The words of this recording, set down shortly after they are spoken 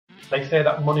They say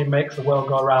that money makes the world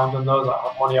go around and those that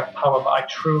have money have power, but I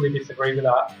truly disagree with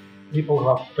that. People who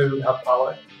have food have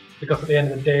power, because at the end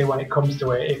of the day, when it comes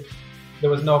to it, if there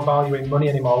was no value in money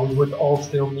anymore, we would all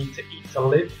still need to eat to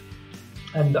live.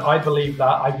 And I believe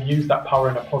that I've used that power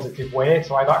in a positive way.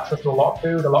 So I have access to a lot of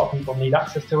food, a lot of people need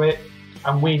access to it,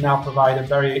 and we now provide a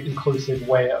very inclusive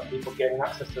way of people gaining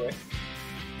access to it.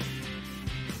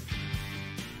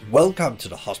 Welcome to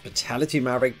the Hospitality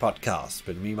Maverick podcast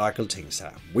with me, Michael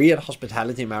Tingsager. We at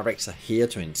Hospitality Mavericks are here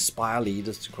to inspire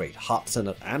leaders to create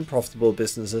heart-centered and profitable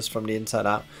businesses from the inside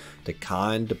out, the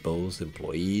kind that both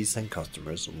employees and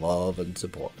customers love and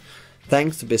support.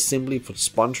 Thanks to Simply for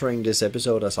sponsoring this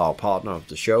episode as our partner of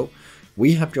the show.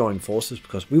 We have joined forces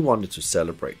because we wanted to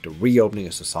celebrate the reopening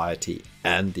of society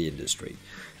and the industry.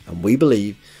 And we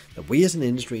believe that we as an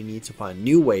industry need to find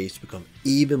new ways to become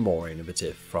even more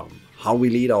innovative, from how we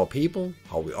lead our people,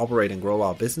 how we operate and grow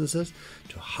our businesses,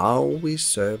 to how we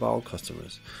serve our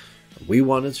customers. We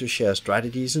wanted to share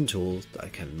strategies and tools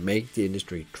that can make the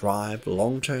industry thrive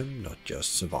long term, not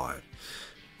just survive.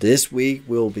 This week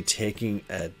we'll be taking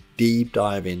a deep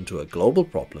dive into a global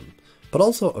problem, but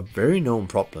also a very known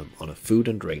problem on a food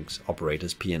and drinks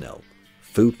operator's P&L,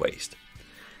 food waste.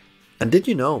 And did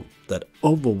you know that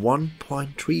over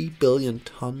 1.3 billion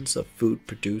tons of food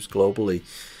produced globally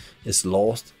is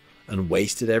lost and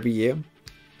wasted every year?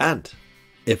 And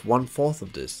if 1/4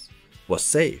 of this was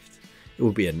saved, it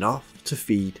would be enough to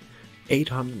feed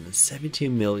 870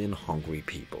 million hungry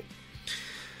people.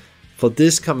 For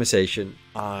this conversation,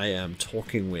 I am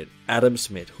talking with Adam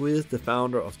Smith, who is the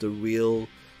founder of the Real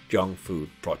Junk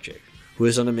Food Project, who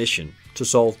is on a mission to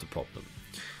solve the problem.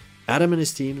 Adam and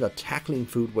his team are tackling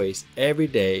food waste every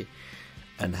day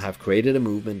and have created a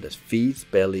movement that feeds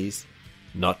bellies,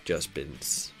 not just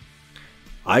bins.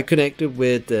 I connected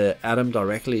with Adam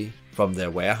directly from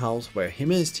their warehouse, where him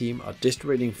and his team are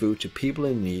distributing food to people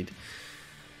in need,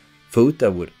 food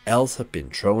that would else have been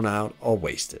thrown out or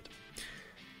wasted.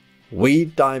 We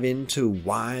dive into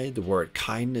why the word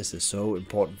kindness is so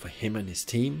important for him and his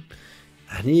team,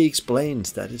 and he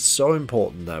explains that it's so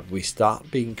important that we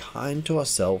start being kind to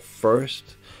ourselves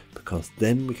first, because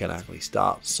then we can actually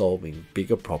start solving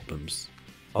bigger problems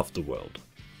of the world.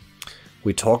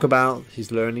 We talk about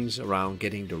his learnings around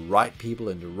getting the right people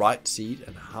in the right seat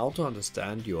and how to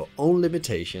understand your own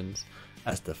limitations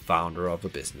as the founder of a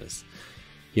business.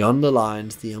 He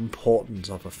underlines the importance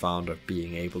of a founder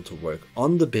being able to work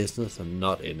on the business and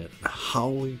not in it, and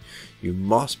how you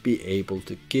must be able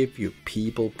to give your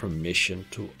people permission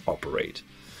to operate.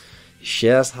 He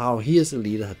shares how he as a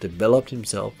leader has developed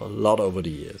himself a lot over the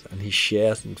years, and he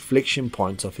shares inflection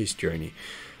points of his journey,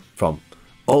 from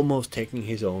almost taking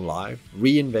his own life,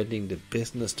 reinventing the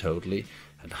business totally,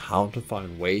 and how to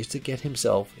find ways to get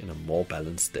himself in a more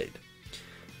balanced state.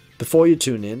 Before you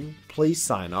tune in, please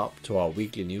sign up to our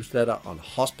weekly newsletter on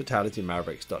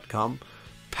hospitalitymavericks.com,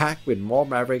 packed with more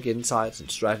Maverick insights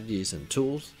and strategies and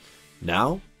tools.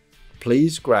 Now,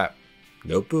 please grab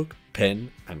notebook,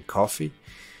 pen, and coffee.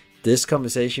 This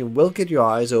conversation will get your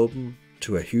eyes open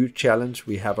to a huge challenge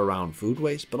we have around food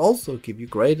waste, but also give you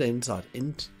greater insight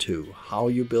into how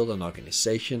you build an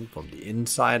organization from the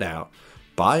inside out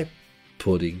by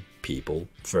putting people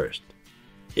first.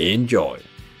 Enjoy.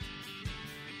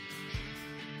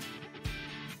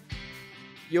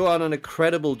 You're on an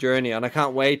incredible journey, and I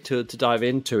can't wait to dive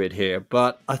into it here.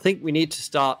 But I think we need to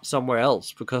start somewhere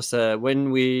else, because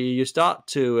when you start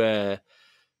to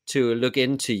look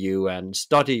into you and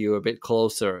study you a bit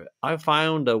closer, I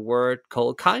found a word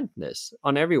called kindness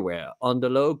on everywhere, on the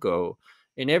logo,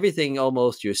 in everything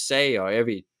almost you say or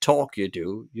every talk you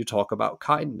do. You talk about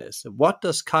kindness. What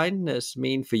does kindness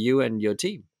mean for you and your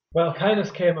team? Well,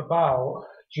 kindness came about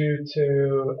due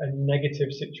to a negative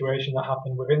situation that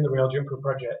happened within the Real Junk Food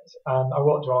Project. And I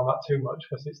won't dwell on that too much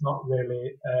because it's not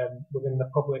really within the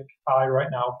public eye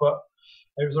right now. But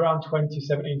it was around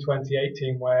 2017,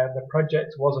 2018 where the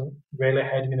project wasn't really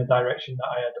heading in a direction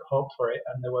that I had hoped for it.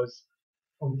 And there was,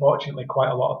 unfortunately,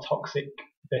 quite a lot of toxic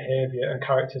behaviour and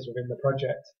characters within the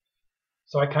project.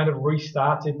 So I kind of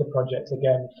restarted the project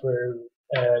again through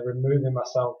removing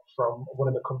myself from one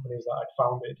of the companies that I'd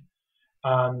founded,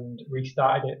 and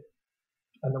restarted it.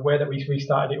 And the way that we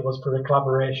restarted it was through a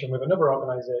collaboration with another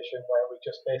organisation where we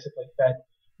just basically fed,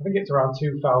 I think it's around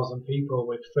 2,000 people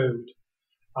with food,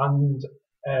 and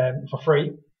for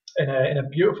free in a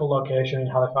beautiful location in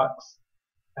Halifax,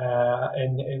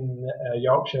 in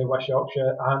Yorkshire, West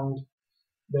Yorkshire. And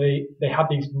they had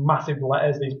these massive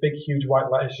letters, these big huge white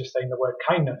letters just saying the word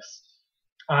kindness.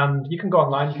 And you can go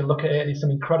online, you can look at it, and there's some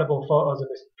incredible photos of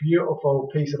this beautiful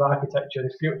piece of architecture,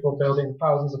 this beautiful building,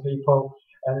 thousands of people,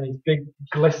 and these big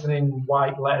glistening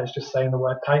white letters just saying the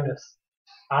word kindness.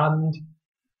 And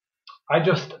I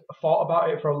just thought about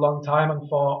it for a long time and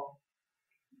thought,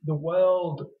 the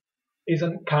world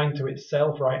isn't kind to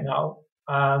itself right now.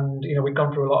 And, we've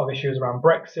gone through a lot of issues around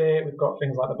Brexit. We've got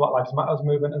things like the Black Lives Matter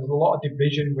movement. There's a lot of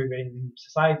division within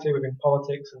society, within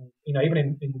politics, and, even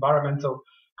in environmental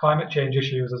climate change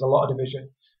issues, there's a lot of division.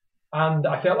 And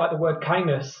I felt like the word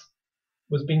kindness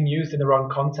was being used in the wrong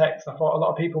context. I thought a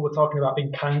lot of people were talking about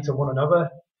being kind to one another.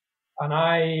 And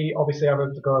I obviously have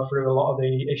to go through a lot of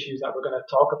the issues that we're going to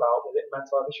talk about with it,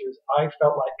 mental health issues. I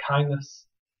felt like kindness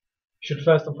should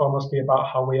first and foremost be about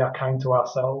how we are kind to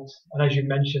ourselves. And as you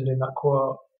mentioned in that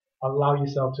quote, allow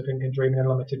yourself to think and dream in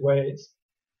unlimited ways.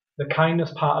 The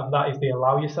kindness part of that is the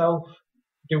allow yourself.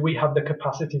 Do we have the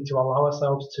capacity to allow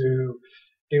ourselves to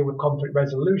deal with conflict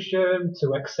resolution,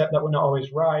 to accept that we're not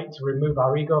always right, to remove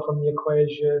our ego from the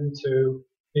equation, to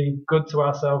be good to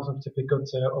ourselves and to be good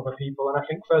to other people? And I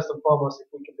think first and foremost, if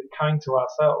we can be kind to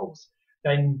ourselves,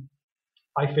 then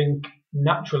I think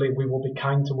naturally we will be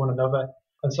kind to one another.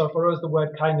 And so for us, the word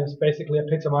kindness basically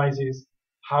epitomizes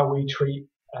how we treat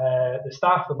the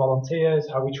staff, the volunteers,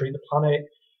 how we treat the planet.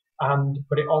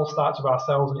 But it all starts with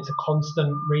ourselves, and it's a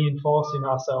constant reinforcing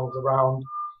ourselves around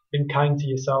being kind to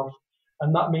yourself.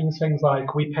 And that means things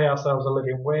like we pay ourselves a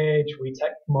living wage, we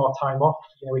take more time off,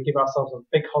 we give ourselves a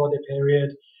big holiday period,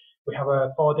 we have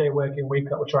a 4-day working week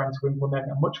that we're trying to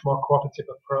implement, a much more cooperative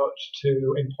approach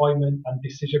to employment and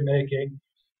decision making,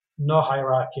 no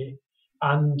hierarchy,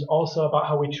 and also about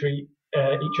how we treat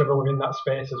each other within that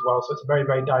space as well. So it's a very,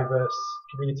 very diverse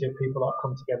community of people that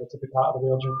come together to be part of the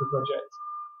Real Junkie Project.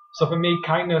 So for me,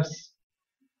 kindness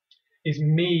is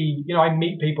me. I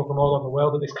meet people from all over the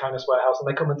world at this kindness warehouse, and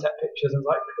they come and take pictures and it's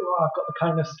like, oh, I've got the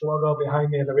kindness logo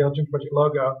behind me and the Real Junkie Project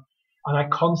logo. And I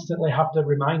constantly have to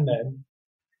remind them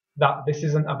that this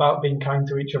isn't about being kind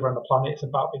to each other on the planet. It's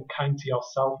about being kind to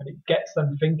yourself. And it gets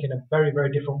them thinking a very,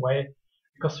 very different way.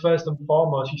 Because first and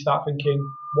foremost, you start thinking,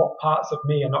 what parts of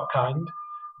me are not kind?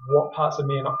 What parts of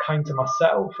me are not kind to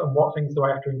myself? And what things do I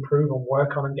have to improve and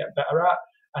work on and get better at?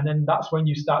 And then that's when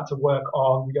you start to work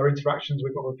on your interactions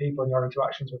with other people and your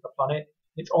interactions with the planet.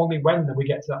 It's only when we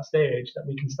get to that stage that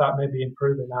we can start maybe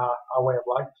improving our way of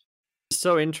life. It's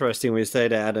so interesting when you say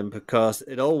that, Adam, because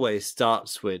it always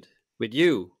starts with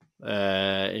you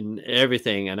in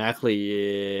everything. And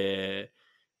actually,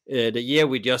 the year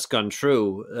we just gone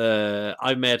through,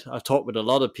 I've talked with a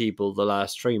lot of people the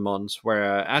last 3 months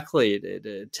where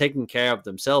actually taking care of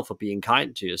themselves or being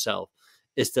kind to yourself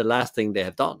is the last thing they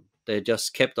have done. They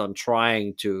just kept on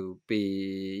trying to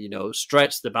be,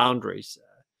 stretch the boundaries.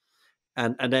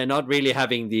 And they're not really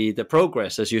having the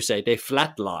progress, as you say. They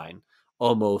flatline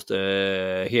almost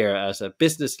here as a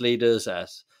business leaders,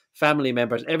 as family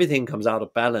members. Everything comes out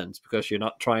of balance because you're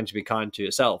not trying to be kind to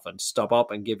yourself and stop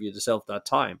up and give yourself that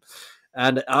time.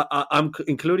 And I'm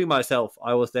including myself.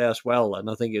 I was there as well. And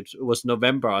I think it was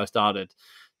November I started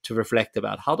to reflect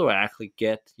about how do I actually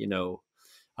get,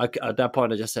 at that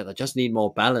point, I just said, I just need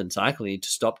more balance. I actually need to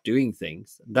stop doing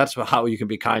things. And that's how you can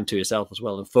be kind to yourself as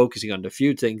well, and focusing on the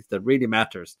few things that really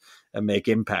matters and make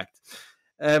impact.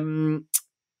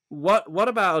 What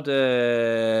about,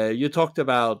 you talked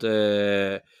about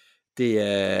the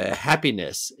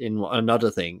happiness in another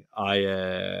thing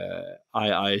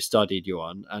I studied you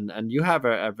on. And you have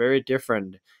a very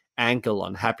different angle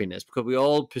on happiness, because we're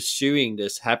all pursuing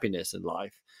this happiness in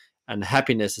life. And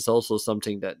happiness is also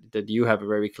something that you have a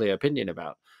very clear opinion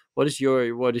about. What is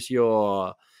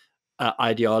your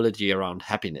ideology around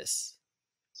happiness?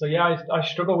 So yeah, I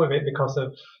struggle with it because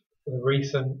of the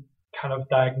recent kind of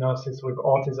diagnosis with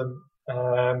autism.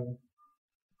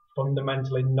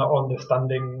 Fundamentally not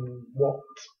understanding what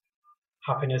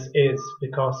happiness is,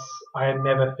 because I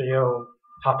never feel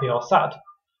happy or sad.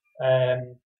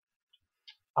 I'm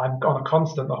on a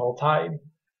constant the whole time.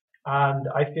 And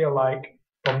I feel like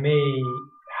for me,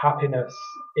 happiness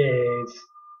is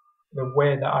the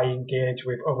way that I engage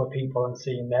with other people and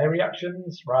seeing their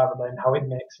reactions rather than how it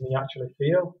makes me actually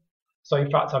feel. So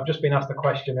in fact, I've just been asked a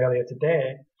question earlier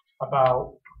today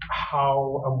about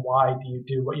how and why do you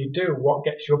do what you do? What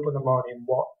gets you up in the morning?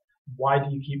 Why do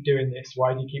you keep doing this?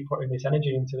 Why do you keep putting this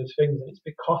energy into these things? And it's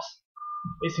because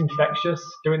it's infectious.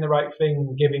 Doing the right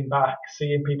thing, giving back,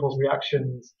 seeing people's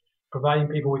reactions, providing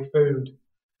people with food,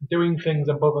 doing things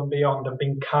above and beyond and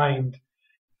being kind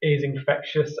is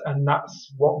infectious, and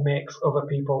that's what makes other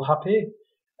people happy.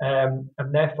 And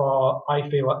therefore, I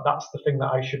feel like that's the thing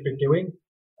that I should be doing.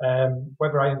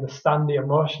 Whether I understand the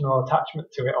emotional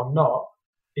attachment to it or not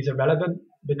is irrelevant,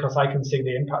 because I can see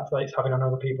the impact that it's having on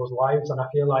other people's lives. And I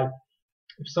feel like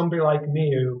if somebody like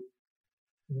me, who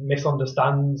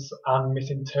misunderstands and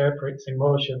misinterprets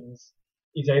emotions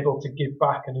is able to give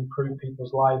back and improve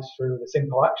people's lives through the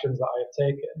simple actions that I have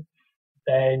taken,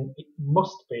 then it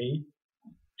must be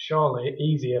surely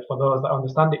easier for those that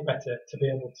understand it better to be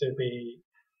able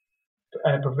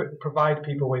to provide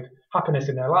people with happiness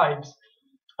in their lives.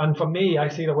 And for me, I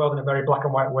see the world in a very black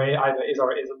and white way. Either it is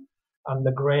or it isn't. And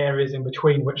the grey areas in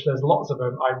between, which there's lots of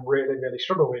them, I really, really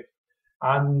struggle with.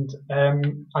 And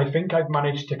I think I've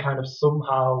managed to kind of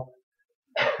somehow,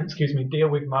 deal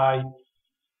with my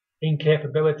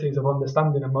incapabilities of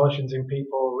understanding emotions in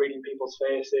people, reading people's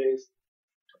faces,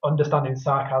 understanding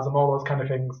sarcasm, all those kind of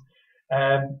things,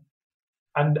 and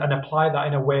apply that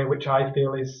in a way which I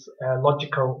feel is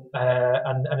logical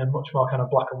and a much more kind of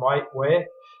black and white way.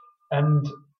 And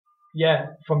yeah,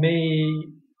 for me,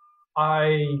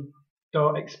 I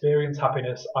don't experience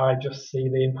happiness. I just see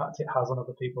the impact it has on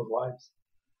other people's lives.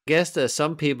 I guess there's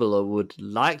some people who would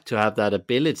like to have that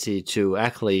ability to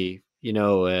actually,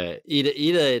 either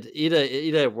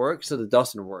it works or it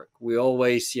doesn't work. We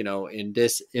always, in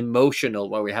this emotional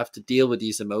where we have to deal with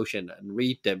these emotions and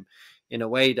read them in a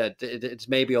way that it's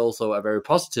maybe also a very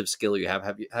positive skill you have.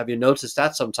 Have you noticed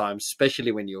that sometimes,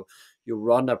 especially when you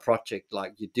run a project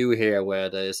like you do here, where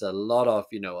there's a lot of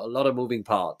moving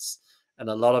parts and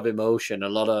a lot of emotion, a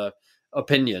lot of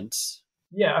opinions?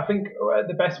 Yeah, I think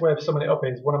the best way of summing it up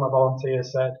is one of my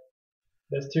volunteers said,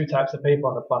 there's two types of people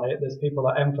on the planet. There's people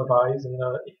that empathize, and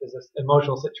if there's an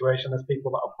emotional situation, there's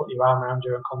people that will put your arm around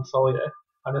you and console you.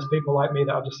 And there's people like me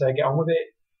that will just say, get on with it.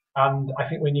 And I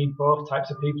think we need both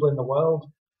types of people in the world.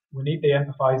 We need the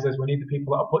empathizers. We need the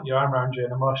people that will put your arm around you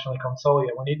and emotionally console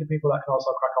you. We need the people that can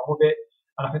also crack on with it.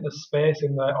 And I think there's space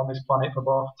on this planet for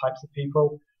both types of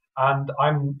people. And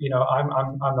I'm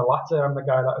the latter. I'm the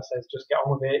guy that says, just get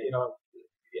on with it,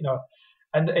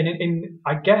 and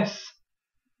I guess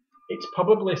it's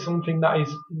probably something that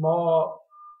is more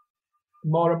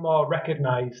and more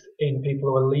recognized in people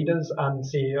who are leaders and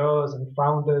CEOs and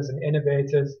founders and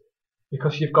innovators,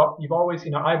 because you've always,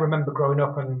 I remember growing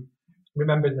up and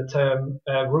remembering the term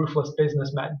ruthless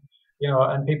businessmen,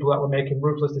 and people that were making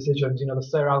ruthless decisions, the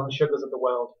Sir Alan Sugars of the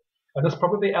world. And there's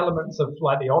probably elements of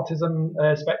like the autism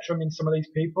spectrum in some of these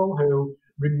people who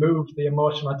removed the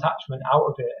emotional attachment out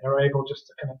of it and are able just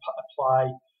to kind of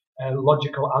apply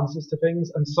logical answers to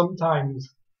things. And sometimes,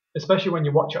 especially when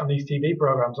you watch it on these TV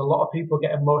programs, a lot of people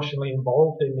get emotionally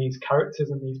involved in these characters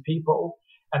and these people,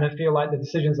 and I feel like the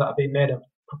decisions that are being made are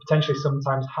potentially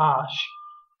sometimes harsh.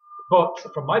 But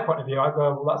from my point of view, I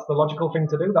go, well, that's the logical thing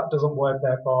to do. That doesn't work,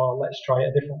 therefore let's try it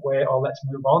a different way, or let's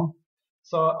move on.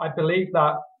 So I believe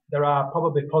that there are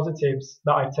probably positives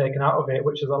that I've taken out of it,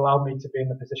 which has allowed me to be in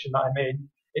the position that I'm in.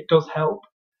 It does help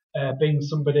being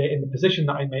somebody in the position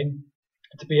that I'm in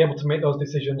to be able to make those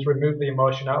decisions, remove the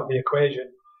emotion out of the equation,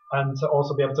 and to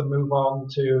also be able to move on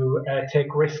to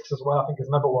take risks as well, I think is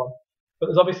another one. But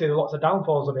there's obviously lots of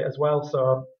downfalls of it as well.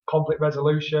 So conflict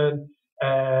resolution,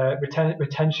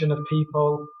 retention of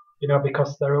people,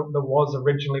 because there was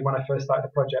originally, when I first started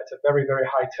the project, a very, very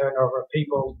high turnover of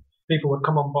people. People would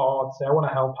come on board, say, I want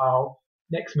to help out.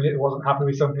 Next minute, they wasn't happy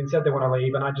with something, said they want to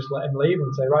leave, and I just let them leave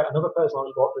and say, right, another person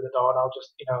will just walk through the door, and I'll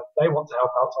just, they want to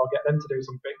help out, so I'll get them to do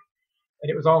something.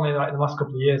 And it was only like in the last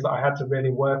couple of years that I had to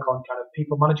really work on kind of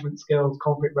people management skills,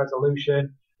 conflict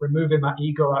resolution, removing that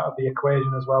ego out of the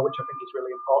equation as well, which I think is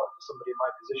really important for somebody in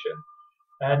my position.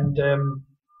 And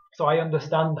so I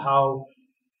understand how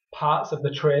parts of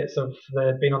the traits of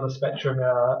being on the spectrum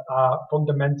are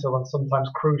fundamental and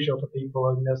sometimes crucial for people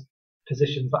in those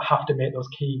positions that have to make those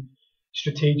key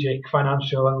strategic,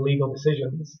 financial and legal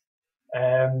decisions.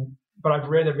 But I've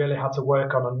really, really had to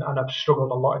work on, and I've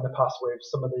struggled a lot in the past with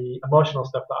some of the emotional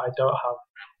stuff that I don't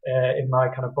have in my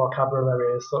kind of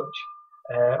vocabulary as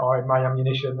such, or in my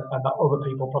ammunition, and that other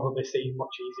people probably see much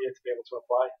easier to be able to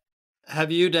apply.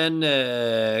 Have you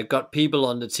then got people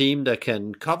on the team that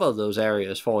can cover those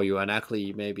areas for you and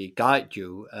actually maybe guide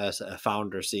you as a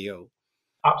founder CEO?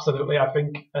 Absolutely. I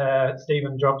think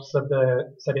Stephen Jobs said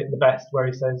it the best, where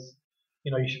he says,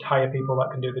 you should hire people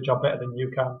that can do the job better than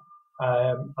you can.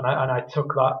 And I took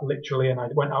that literally, and I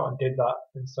went out and did that.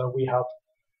 And so we have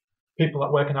people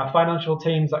that work in our financial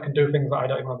teams that can do things that I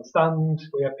don't even understand.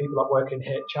 We have people that work in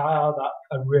HR that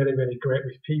are really, really great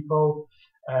with people,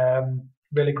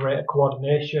 really great at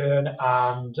coordination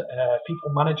and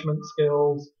people management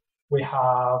skills. We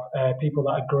have people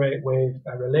that are great with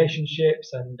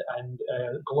relationships and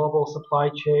global supply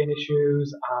chain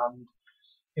issues,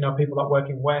 and people that work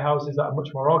in warehouses that are much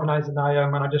more organized than I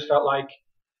am. And I just felt like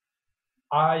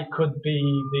I could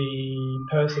be the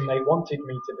person they wanted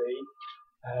me to be,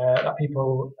 that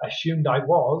people assumed I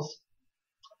was,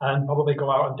 and probably go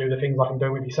out and do the things like I'm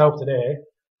doing with yourself today,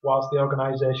 whilst the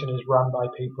organisation is run by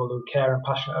people who care and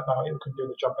passionate about it, who can do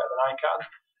the job better than I can.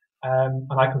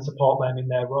 And I can support them in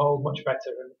their role much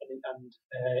better and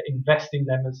invest in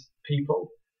them as people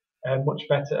much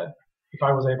better if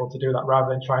I was able to do that rather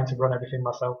than trying to run everything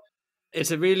myself.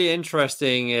 It's a really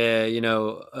interesting,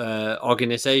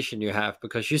 organization you have,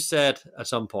 because you said at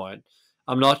some point,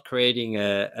 I'm not creating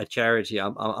a charity.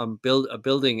 I'm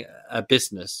building a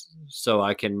business so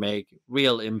I can make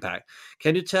real impact.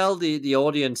 Can you tell the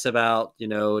audience about,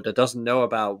 that doesn't know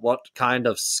about what kind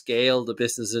of scale the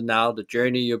business is now, the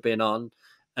journey you've been on,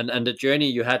 and the journey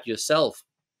you had yourself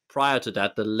prior to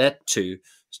that led to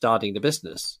starting the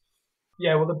business?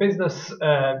 Yeah, well, the business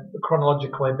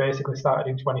chronologically basically started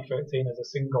in 2013 as a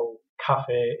single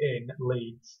cafe in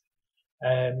Leeds.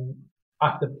 Um,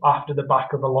 after the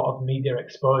back of a lot of media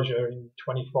exposure in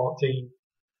 2014,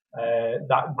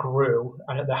 that grew,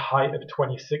 and at the height of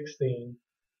 2016,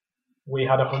 we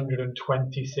had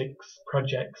 126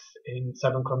 projects in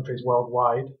 7 countries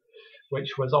worldwide,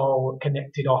 which was all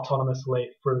connected autonomously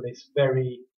through this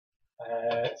very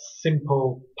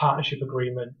simple partnership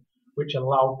agreement, which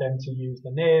allowed them to use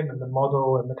the name and the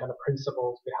model and the kind of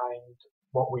principles behind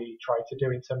what we try to do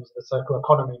in terms of the circular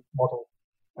economy model.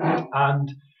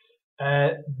 And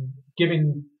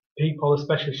giving people,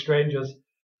 especially strangers,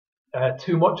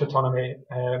 too much autonomy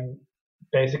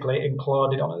basically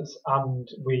imploded on us, and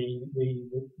we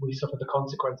suffered the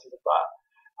consequences of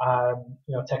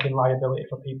that. Taking liability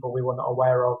for people we were not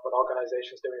aware of, and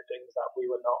organisations doing things that we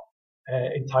were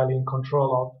not entirely in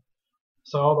control of.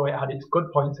 So although it had its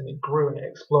good points and it grew and it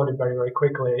exploded very, very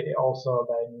quickly, it also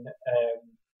then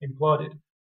imploded.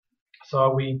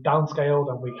 So we downscaled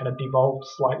and we kind of devolved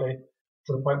slightly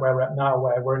to the point where we're at now,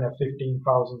 where we're in a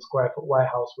 15,000 square foot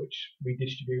warehouse, which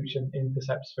redistributes and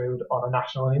intercepts food on a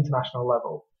national and international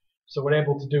level. So we're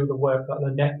able to do the work that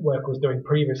the network was doing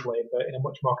previously, but in a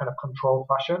much more kind of controlled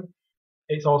fashion.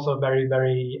 It's also very,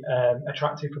 very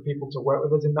attractive for people to work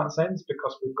with us in that sense,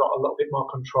 because we've got a little bit more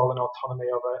control and autonomy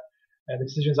over the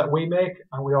decisions that we make,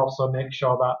 and we also make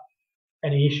sure that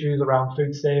any issues around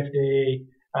food safety,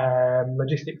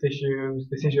 logistics issues,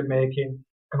 decision making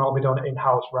can all be done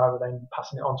in-house rather than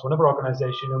passing it on to another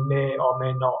organisation who may or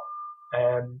may not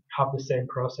have the same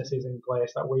processes in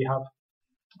place that we have.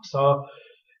 So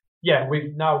yeah,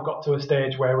 we've now got to a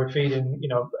stage where we're feeding,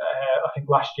 I think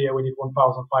last year we did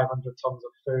 1,500 tons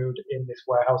of food in this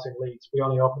warehouse in Leeds. We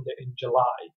only opened it in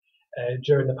July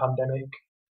during the pandemic.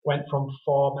 Went from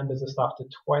 4 members of staff to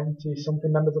 20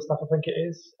 something members of staff, I think it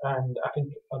is. And I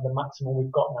think the maximum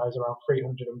we've got now is around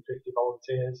 350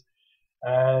 volunteers.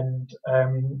 And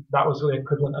that was the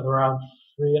equivalent of around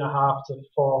 3.5 to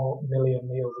 4 million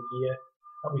meals a year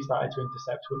that we started to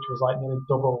intercept, which was like nearly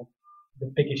double the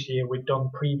biggest year we'd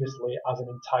done previously as an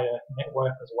entire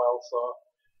network as well. So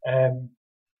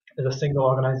as a single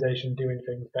organisation doing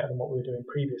things better than what we were doing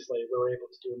previously, we were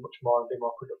able to do much more and be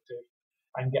more productive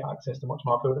and get access to much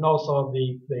more food. And also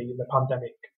the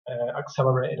pandemic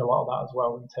accelerated a lot of that as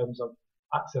well in terms of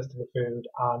access to the food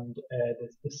and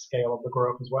the scale of the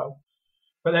growth as well.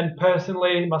 But then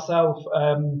personally, myself,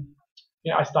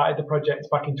 I started the project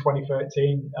back in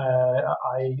 2013.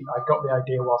 I got the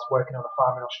idea whilst working on a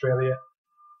farm in Australia.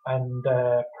 And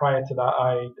prior to that,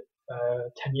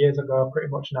 10 years ago, pretty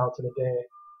much now to the day,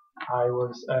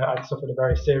 I'd suffered a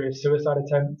very serious suicide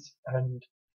attempt. And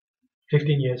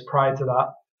 15 years prior to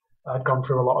that, I'd gone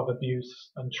through a lot of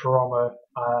abuse and trauma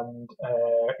and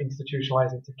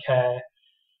institutionalised into care,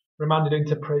 remanded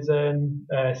into prison,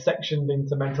 sectioned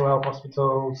into mental health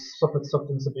hospitals, suffered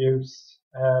substance abuse.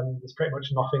 There's pretty much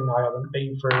nothing I haven't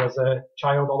been through as a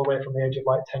child, all the way from the age of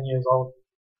like 10 years old,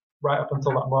 right up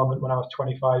until that moment when I was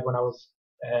 25, when I was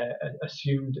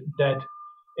assumed dead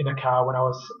in a car when I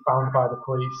was found by the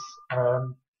police.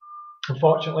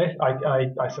 Unfortunately,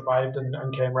 I survived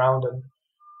and came round and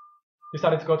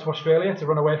decided to go to Australia to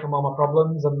run away from all my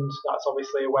problems, and that's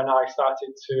obviously when I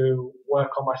started to work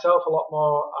on myself a lot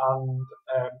more, and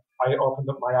I opened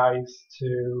up my eyes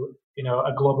to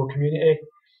a global community,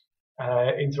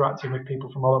 interacting with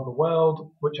people from all over the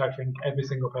world, which I think every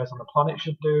single person on the planet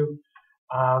should do,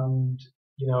 and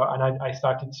I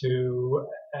started to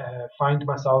find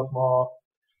myself more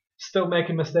still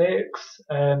making mistakes,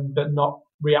 but not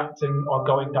reacting or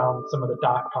going down some of the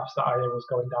dark paths that I was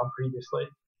going down previously.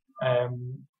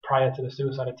 Prior to the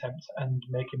suicide attempt, and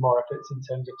making more efforts in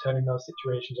terms of turning those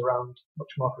situations around much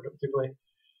more productively.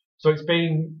 So it's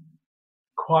been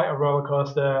quite a roller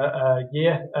coaster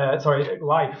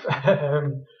life,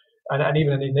 and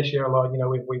even in this year alone,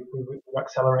 we've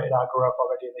accelerated our growth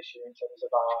already this year in terms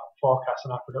of our forecast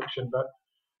and our production. But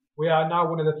We are now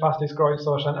one of the fastest growing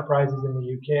social enterprises in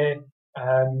the UK.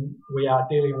 We are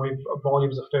dealing with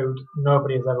volumes of food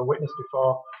nobody has ever witnessed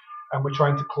before, and we're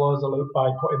trying to close the loop by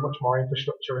putting much more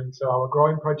infrastructure into our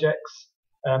growing projects,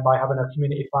 and by having a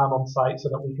community farm on site so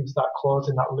that we can start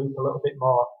closing that loop a little bit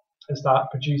more and start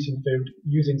producing food,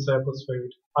 using surplus food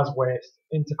as waste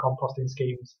into composting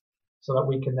schemes, so that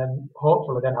we can then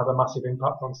hopefully then have a massive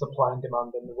impact on supply and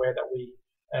demand and the way that we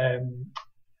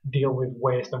deal with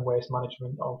waste and waste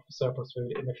management of surplus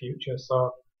food in the future.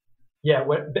 So yeah,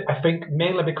 I think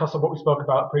mainly because of what we spoke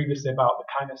about previously about the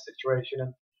kindness situation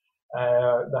and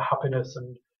the happiness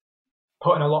and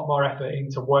putting a lot more effort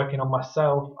into working on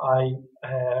myself,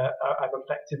 I've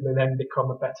effectively then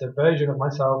become a better version of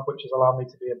myself, which has allowed me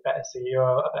to be a better CEO,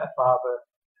 a better father,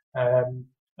 and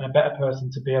a better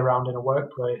person to be around in a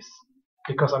workplace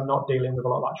because I'm not dealing with a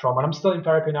lot of that trauma. And I'm still in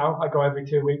therapy now. I go every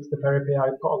 2 weeks to therapy. I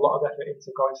put a lot of effort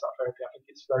into going to that therapy. I think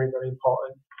it's very, very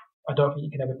important. I don't think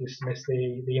you can ever dismiss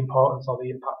the importance or the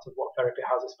impact of what therapy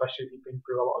has, especially if you've been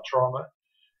through a lot of trauma.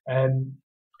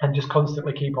 And just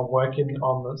constantly keep on working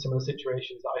on some of the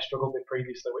situations that I struggled with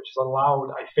previously, which has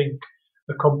allowed, I think,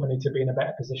 the company to be in a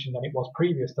better position than it was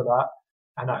previous to that.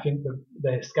 And I think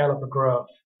the scale of the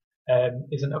growth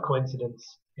isn't a coincidence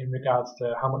in regards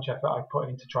to how much effort I've put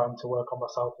into trying to work on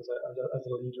myself as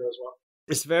a leader as well.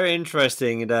 It's very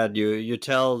interesting that you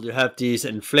have these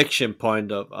inflection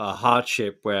point of a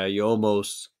hardship where you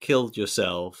almost killed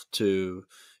yourself to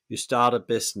you start a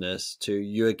business to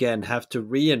you again have to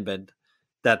reinvent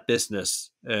that business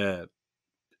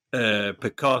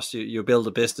because you build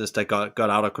a business that got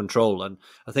out of control. And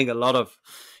I think a lot of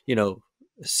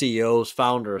CEOs,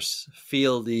 founders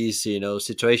feel these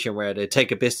situation where they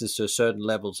take a business to a certain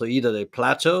level, so either they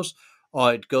plateaus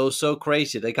or it goes so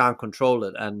crazy they can't control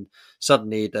it, and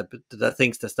suddenly the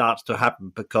things that starts to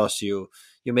happen because you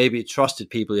maybe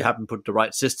trusted people, you haven't put the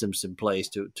right systems in place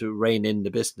to rein in the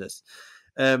business.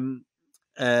 Do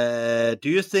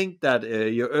you think that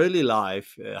your early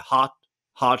life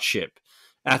hardship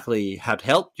actually had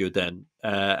helped you then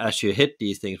as you hit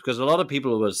these things? Because a lot of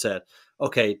people would have said,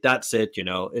 okay, that's it,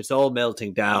 it's all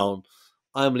melting down,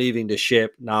 I'm leaving the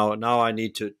ship now I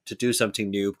need to do something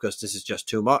new because this is just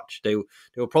too much. They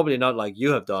will probably not, like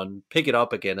you have done, pick it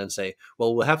up again and say,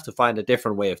 well, we'll have to find a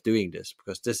different way of doing this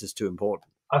because this is too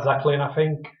important. Exactly. And I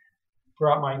think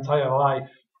throughout my entire life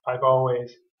I've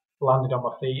always landed on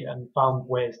my feet and found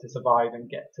ways to survive and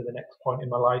get to the next point in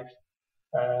my life.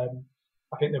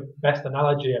 I think the best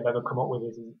analogy I've ever come up with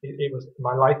is it was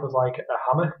my life was like a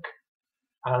hammock,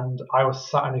 and I was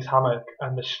sat in this hammock,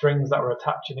 and the strings that were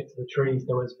attaching it to the trees,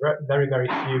 there was very, very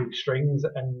few strings,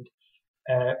 and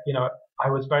I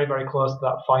was very, very close to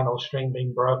that final string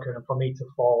being broken, and for me to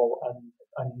fall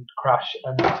and crash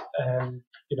and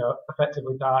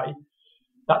effectively die.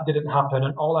 That didn't happen,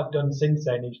 and all I've done since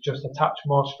then is just attach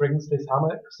more strings to this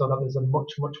hammock so that there's a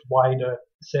much, much wider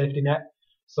safety net,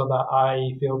 so that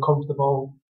I feel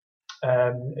comfortable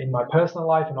in my personal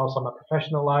life and also my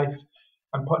professional life.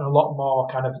 I'm putting a lot more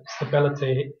kind of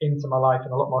stability into my life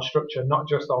and a lot more structure, not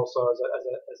just also as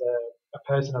a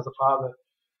person, as a father,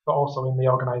 but also in the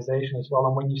organisation as well.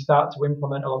 And when you start to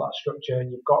implement all that structure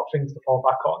and you've got things to fall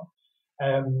back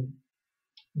on,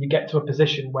 you get to a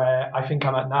position where I think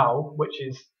I'm at now, which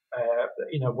is,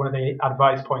 one of the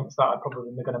advice points that I'm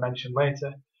probably going to mention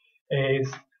later,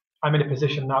 is I'm in a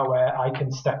position now where I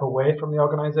can step away from the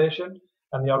organisation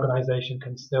and the organisation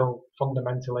can still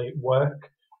fundamentally work.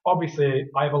 Obviously,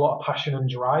 I have a lot of passion and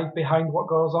drive behind what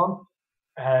goes on.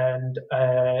 And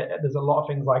there's a lot of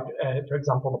things like, for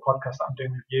example, the podcast that I'm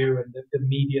doing with you and the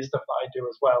media stuff that I do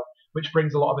as well, which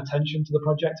brings a lot of attention to the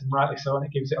project, and rightly so, and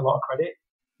it gives it a lot of credit.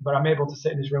 But I'm able to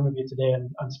sit in this room with you today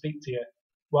and speak to you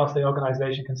whilst the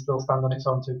organisation can still stand on its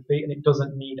own 2 feet, and it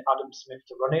doesn't need Adam Smith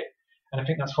to run it. And I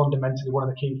think that's fundamentally one of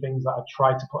the key things that I've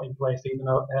tried to put in place, even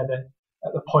though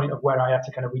at the point of where I had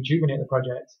to kind of rejuvenate the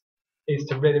project, is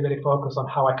to really, really focus on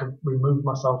how I could remove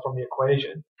myself from the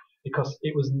equation, because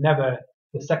it was never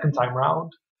the second time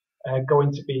round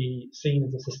going to be seen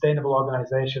as a sustainable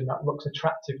organisation that looks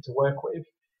attractive to work with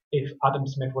if Adam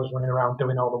Smith was running around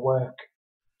doing all the work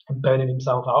and burning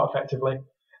himself out effectively.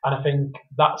 And I think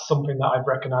that's something that I've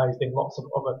recognised in lots of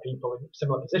other people in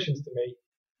similar positions to me,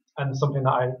 and something that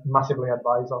I massively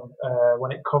advise on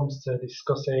when it comes to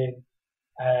discussing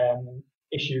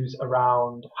issues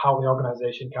around how the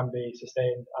organisation can be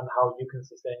sustained and how you can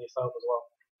sustain yourself as well.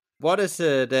 What is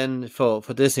then for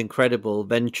this incredible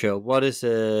venture? What is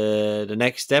the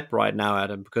next step right now,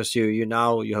 Adam? Because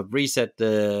you have reset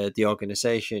the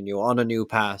organization, you're on a new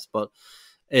path, but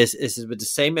is it with the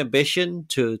same ambition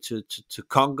to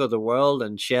conquer the world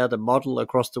and share the model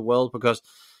across the world? Because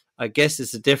I guess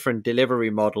it's a different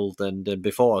delivery model than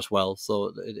before as well.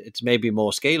 So it's maybe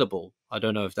more scalable. I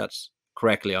don't know if that's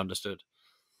correctly understood.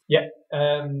 Yeah,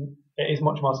 it is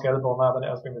much more scalable now than it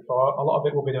has been before. A lot of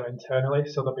it will be done internally,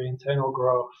 so there'll be internal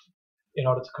growth in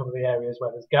order to cover the areas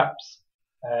where there's gaps.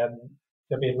 Um,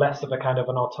 there'll be less of a kind of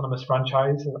an autonomous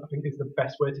franchise, I think is the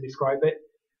best way to describe it.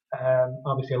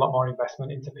 Obviously, a lot more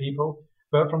investment into people.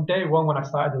 But from day one, when I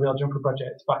started the Real Jumper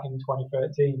project back in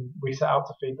 2013, we set out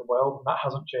to feed the world, and that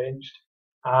hasn't changed.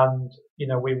 And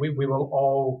we will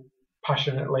all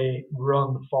passionately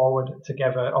run forward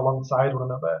together alongside one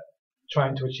another,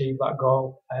 trying to achieve that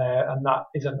goal. And that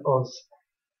isn't us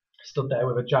stood there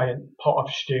with a giant pot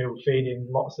of stew feeding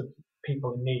lots of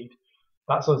people in need.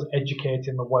 That's us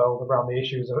educating the world around the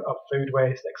issues of food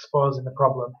waste, exposing the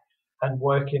problem, and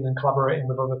working and collaborating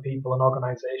with other people and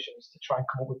organisations to try and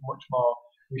come up with much more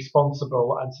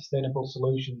responsible and sustainable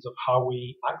solutions of how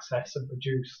we access and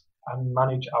produce and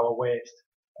manage our waste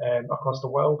across the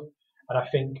world. And I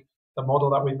think the model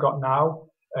that we've got now,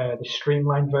 the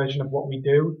streamlined version of what we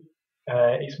do,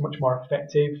 is much more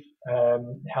effective.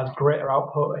 It has greater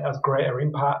output. It has greater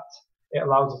impact. It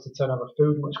allows us to turn over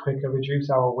food much quicker,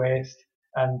 reduce our waste,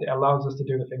 and it allows us to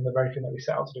do the very thing that we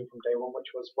set out to do from day one, which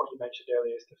was what you mentioned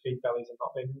earlier, is to feed bellies and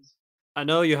not bins. I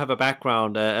know you have a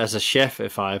background as a chef,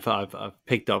 if I've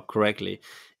picked up correctly.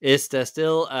 Is there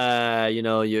still,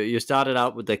 you started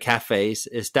out with the cafes.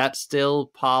 Is that still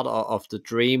part of the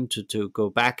dream to go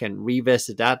back and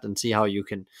revisit that and see how you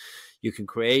can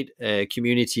create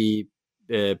community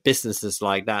businesses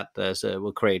like that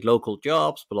will create local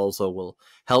jobs, but also will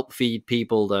help feed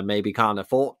people that maybe can't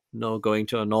afford, going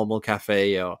to a normal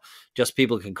cafe, or just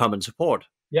people can come and support?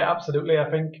 Yeah, absolutely. I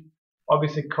think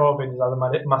obviously COVID has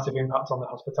had a massive impact on the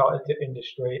hospitality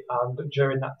industry, and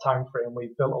during that time frame,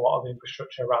 we built a lot of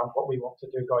infrastructure around what we want to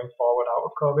do going forward out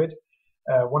of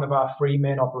COVID. One of our three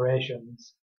main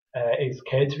operations is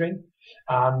catering,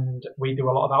 and we do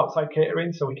a lot of outside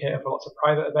catering. So we cater for lots of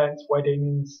private events,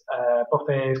 weddings,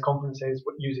 buffets, conferences,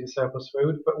 using surplus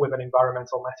food, but with an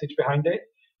environmental message behind it.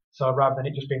 So rather than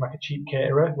it just being like a cheap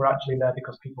caterer, we're actually there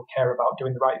because people care about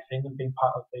doing the right thing and being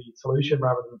part of the solution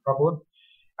rather than the problem.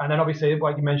 And then obviously,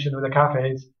 like you mentioned with the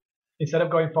cafes, instead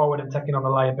of going forward and taking on the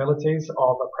liabilities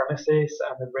of the premises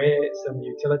and the rates and the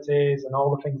utilities and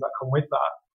all the things that come with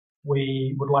that,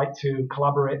 we would like to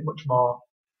collaborate much more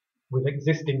with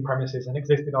existing premises and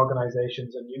existing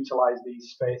organisations and utilise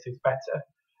these spaces better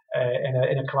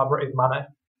in a collaborative manner,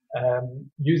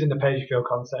 using the pay-as-you-feel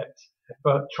concept,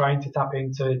 but trying to tap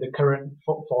into the current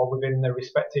footfall within the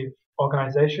respective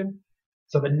organisation.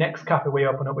 So the next cafe we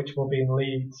open up, which will be in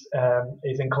Leeds,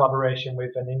 is in collaboration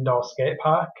with an indoor skate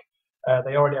park.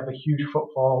 They already have a huge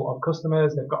footfall of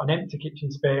customers. They've got an empty kitchen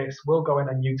space. We'll go in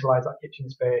and utilise that kitchen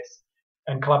space,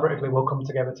 and collaboratively we'll come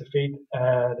together to feed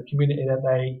the community that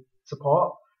they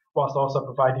support, whilst also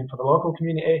providing for the local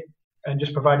community and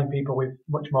just providing people with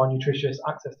much more nutritious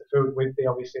access to food, with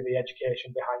obviously the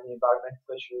education behind the environmental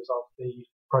issues of the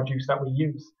produce that we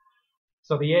use.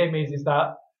 So the aim is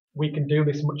that we can do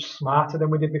this much smarter than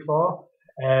we did before.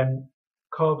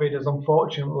 COVID has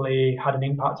unfortunately had an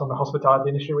impact on the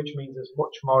hospitality industry, which means there's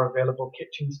much more available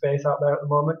kitchen space out there at the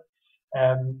moment.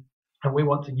 And we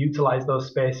want to utilise those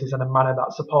spaces in a manner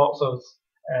that supports us,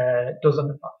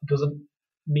 doesn't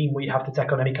mean we have to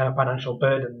take on any kind of financial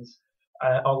burdens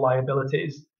or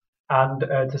liabilities, and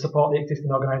to support the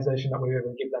existing organisation that we have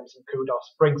and give them some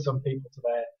kudos, bring some people to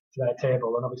their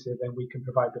table, and obviously then we can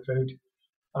provide the food.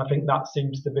 And I think that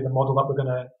seems to be the model that we're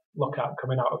going to look at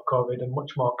coming out of COVID, and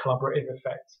much more collaborative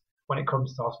effect when it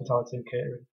comes to hospitality and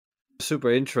catering.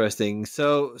 Super interesting.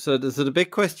 So the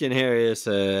big question here is,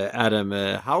 Adam,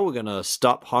 how are we gonna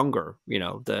stop hunger?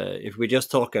 If we just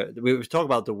talk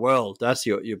about the world, that's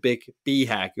your big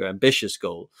BHAG, your ambitious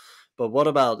goal. But what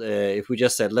about if we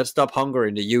just said, let's stop hunger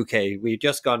in the UK? We've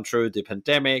just gone through the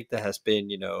pandemic. There has been,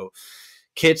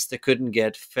 kids that couldn't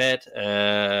get fed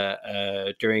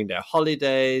during their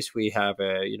holidays. We have,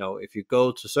 if you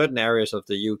go to certain areas of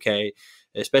the UK,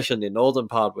 especially in the northern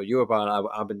part where you're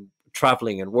about, I've been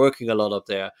traveling and working a lot up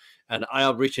there, and I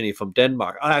am originally from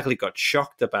Denmark. I actually got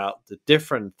shocked about the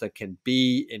difference that can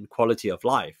be in quality of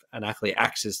life and actually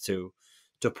access to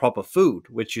proper food,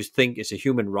 which you think is a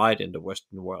human right in the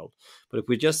Western world. But if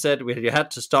we just said we had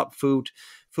to stop food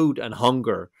and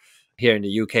hunger here in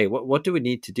the UK, what do we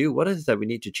need to do? What is it that we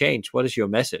need to change? What is your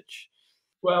message?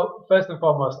 Well, first and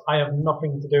foremost, I have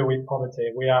nothing to do with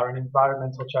poverty. We are an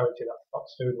environmental charity that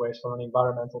stops food waste from an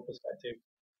environmental perspective.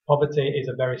 Poverty is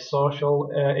a very social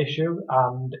issue,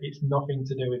 and it's nothing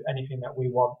to do with anything that we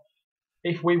want.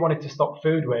 If we wanted to stop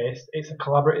food waste, it's a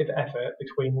collaborative effort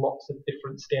between lots of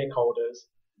different stakeholders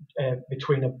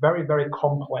between a very, very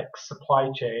complex supply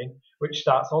chain, which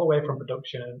starts all the way from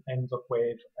production and ends up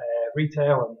with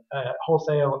retail and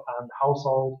wholesale and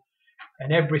household.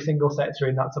 And every single sector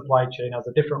in that supply chain has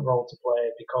a different role to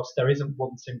play because there isn't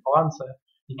one simple answer.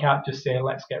 You can't just say,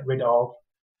 let's get rid of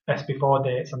best before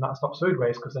dates and that stops food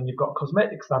waste, because then you've got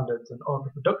cosmetic standards and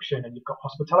overproduction and you've got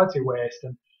hospitality waste,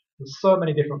 and there's so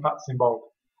many different factors involved.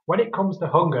 When it comes to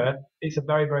hunger, it's a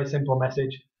very, very simple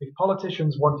message. If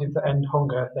politicians wanted to end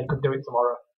hunger, they could do it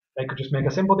tomorrow. They could just make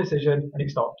a simple decision and it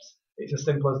stops. It's as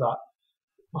simple as that.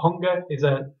 Hunger is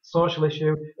a social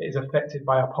issue. It is affected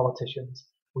by our politicians.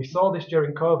 We saw this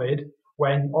during COVID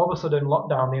when all of a sudden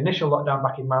the initial lockdown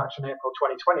back in March and April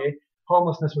 2020,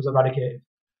 homelessness was eradicated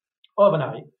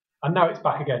overnight. And now it's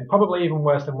back again, probably even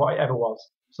worse than what it ever was.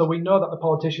 So we know that the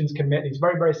politicians can make these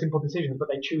very, very simple decisions, but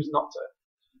they choose not to.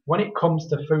 When it comes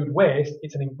to food waste,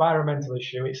 it's an environmental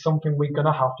issue. It's something we're going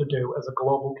to have to do as a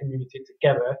global community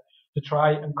together to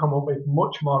try and come up with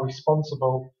much more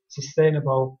responsible,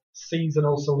 sustainable,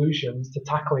 seasonal solutions to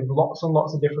tackling lots and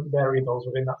lots of different variables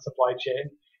within that supply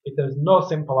chain. There's no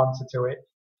simple answer to it.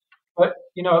 But,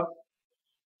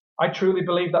 I truly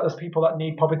believe that there's people that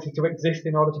need poverty to exist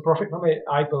in order to profit from it.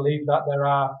 I believe that there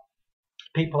are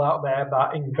people out there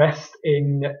that invest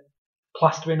in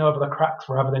plastering over the cracks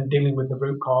rather than dealing with the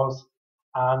root cause.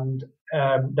 And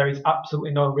there is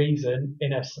absolutely no reason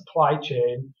in a supply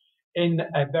chain in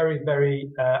a very,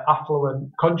 very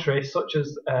affluent country such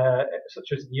as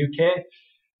the UK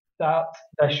that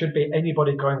there should be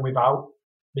anybody going without,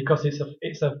 because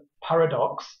it's a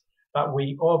paradox that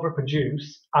we overproduce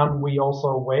and we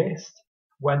also waste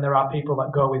when there are people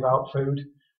that go without food.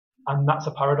 And that's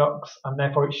a paradox, and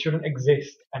therefore it shouldn't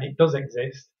exist, and it does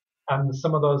exist. And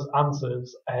some of those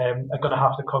answers are going to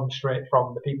have to come straight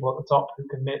from the people at the top who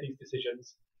can make these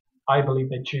decisions. I believe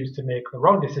they choose to make the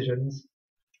wrong decisions.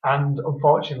 And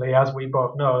unfortunately, as we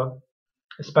both know,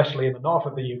 especially in the north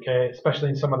of the UK, especially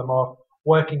in some of the more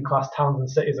working class towns and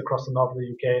cities across the north of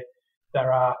the UK,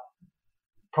 there are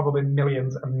probably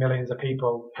millions and millions of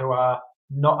people who are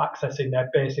not accessing their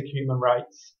basic human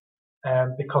rights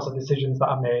because of decisions that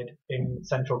are made in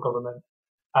central government.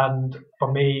 And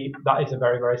for me, that is a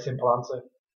very, very simple answer.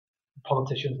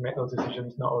 Politicians make those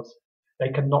decisions, not us. They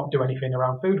cannot do anything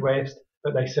around food waste,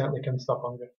 but they certainly can stop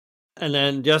hunger. And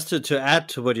then just to add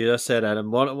to what you just said,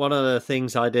 Adam, one of the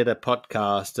things I did a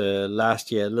podcast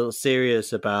last year, a little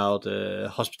series about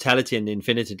hospitality and the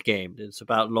infinity game. It's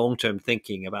about long-term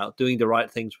thinking, about doing the right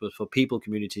things for people,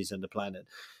 communities, and the planet.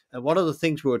 And one of the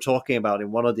things we were talking about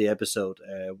in one of the episodes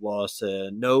was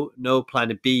No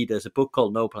Planet B. There's a book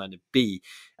called No Planet B.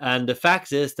 And the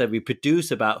fact is that we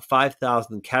produce about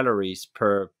 5,000 calories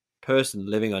per person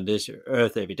living on this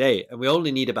earth every day. And we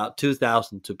only need about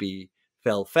 2,000 to be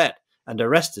well fed. And the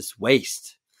rest is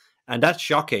waste. And that's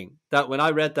shocking. That when I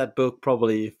read that book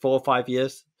probably 4 or 5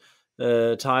 years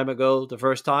time ago, the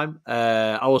first time,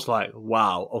 I was like,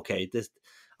 wow, okay, this.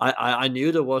 I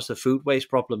knew there was a food waste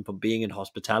problem from being in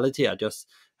hospitality. I just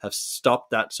have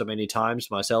stopped that so many times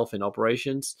myself in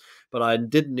operations, but I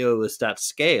didn't know it was that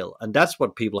scale. And that's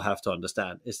what people have to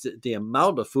understand, is the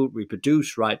amount of food we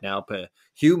produce right now per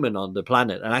human on the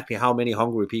planet, and actually how many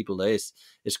hungry people there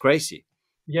is crazy.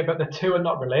 Yeah, but the two are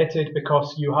not related,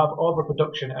 because you have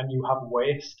overproduction and you have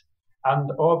waste.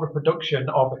 And overproduction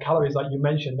of the calories that you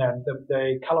mentioned then,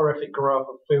 the calorific growth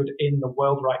of food in the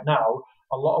world right now,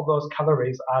 a lot of those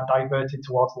calories are diverted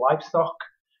towards livestock.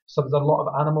 So there's a lot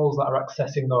of animals that are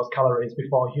accessing those calories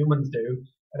before humans do.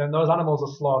 And then those animals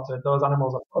are slaughtered, those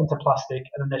animals are put into plastic,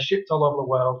 and then they're shipped all over the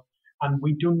world. And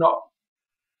we do not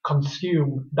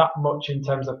consume that much in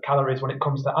terms of calories when it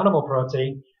comes to animal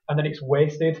protein, and then it's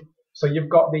wasted. So you've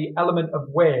got the element of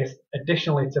waste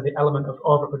additionally to the element of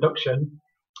overproduction.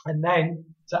 And then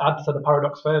to add to the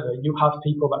paradox further, you have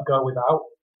people that go without.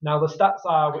 Now the stats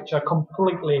are, which are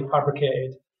completely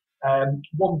fabricated,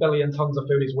 1 billion tons of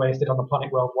food is wasted on the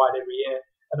planet worldwide every year,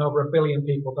 and over 1 billion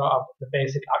people don't have the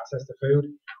basic access to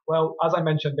food. Well, as I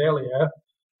mentioned earlier,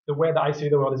 the way that I see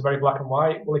the world is very black and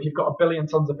white. Well, if you've got 1 billion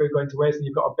tons of food going to waste and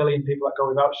you've got 1 billion people that go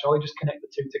without, surely just connect the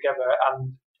two together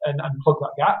and plug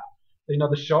that gap.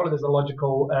 Surely there's a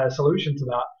logical solution to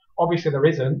that. Obviously there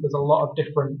isn't. There's a lot of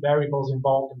different variables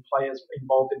involved and players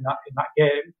involved in that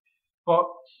game. But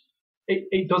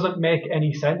it doesn't make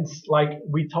any sense. Like,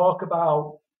 we talk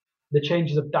about the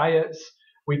changes of diets.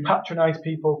 We patronize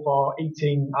people for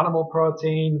eating animal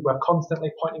protein. We're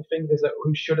constantly pointing fingers at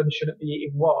who should and shouldn't be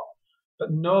eating what.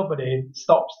 But nobody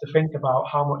stops to think about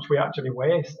how much we actually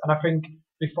waste. And I think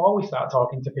before we start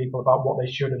talking to people about what they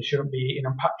should and shouldn't be eating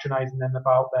and patronizing them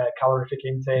about their calorific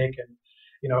intake and,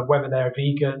 whether they're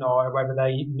vegan or whether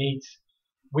they eat meat,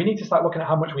 we need to start looking at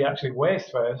how much we actually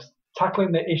waste first,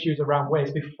 tackling the issues around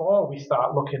waste before we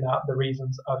start looking at the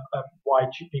reasons of why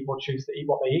people choose to eat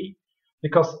what they eat.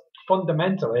 Because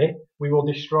fundamentally, we will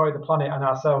destroy the planet and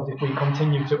ourselves if we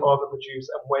continue to overproduce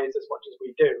and waste as much as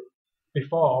we do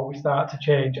before we start to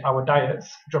change our diets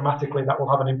dramatically. That will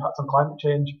have an impact on climate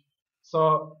change.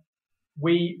 So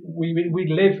we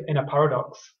live in a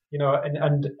paradox,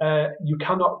 and you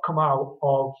cannot come out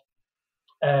of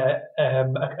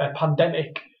a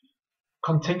pandemic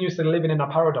continuously living in a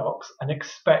paradox and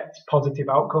expect positive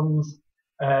outcomes,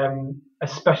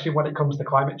 especially when it comes to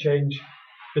climate change,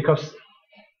 because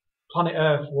planet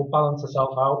Earth will balance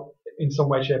itself out in some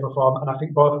way, shape, or form. And I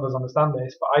think both of us understand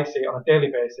this, but I see it on a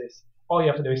daily basis. All you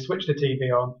have to do is switch the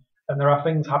TV on, and there are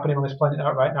things happening on this planet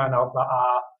right now that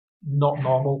are not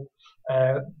normal.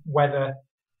 Weather,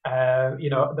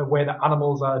 the way that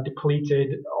animals are depleted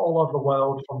all over the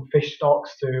world, from fish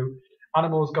stocks to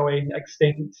animals going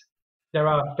extinct. There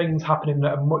are things happening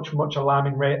at a much, much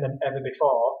alarming rate than ever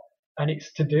before. And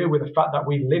it's to do with the fact that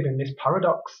we live in this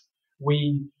paradox.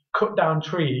 We cut down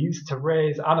trees to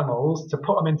raise animals, to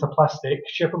put them into plastic,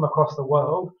 ship them across the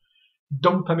world,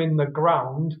 dump them in the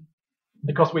ground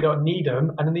because we don't need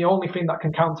them. And then the only thing that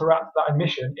can counteract that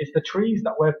emission is the trees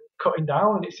that we're cutting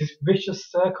down. And it's this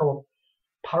vicious circle,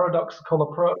 paradoxical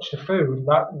approach to food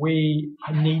that we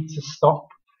need to stop.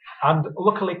 And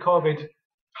luckily, COVID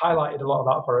highlighted a lot of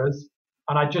that for us.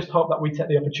 And I just hope that we take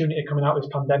the opportunity coming out of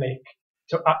this pandemic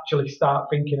to actually start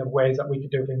thinking of ways that we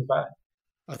could do things better.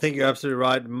 I think you're absolutely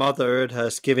right. Mother Earth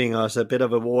has given us a bit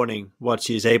of a warning what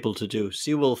she's able to do.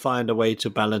 She will find a way to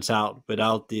balance out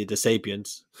without the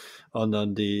sapiens on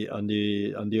the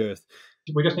Earth.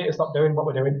 We just need to stop doing what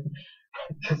we're doing.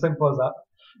 It's as simple as that.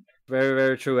 Very,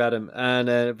 very true, Adam,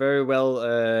 and very well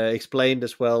explained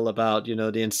as well about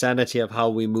the insanity of how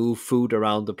we move food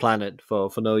around the planet for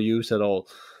no use at all.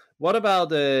 What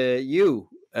about you?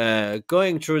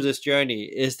 Going through this journey,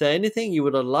 is there anything you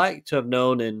would have liked to have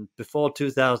known in before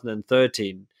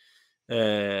 2013?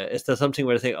 Is there something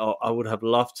where you think, oh, I would have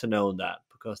loved to know that,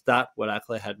 because that would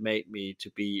actually have made me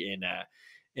to be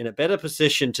in a better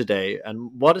position today? And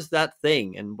what is that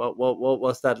thing, and what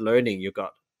was that learning you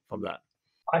got from that?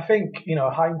 I think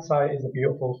hindsight is a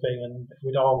beautiful thing, and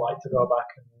we'd all like to go back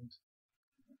and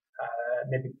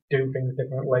maybe do things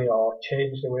differently, or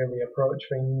change the way we approach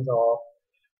things, or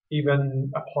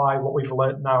even apply what we've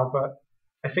learned now. But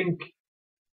I think,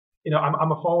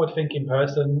 I'm a forward-thinking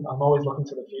person. I'm always looking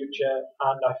to the future,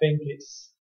 and I think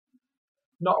it's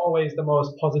not always the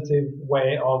most positive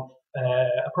way of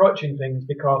approaching things,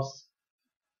 because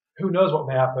who knows what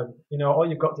may happen. All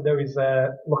you've got to do is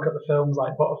look at the films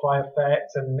like Butterfly Effect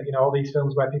and all these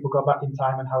films where people go back in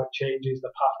time and how it changes the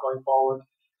path going forward.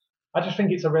 I just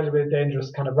think it's a really, really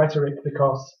dangerous kind of rhetoric,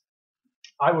 because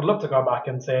I would love to go back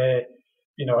and say,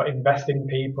 invest in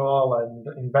people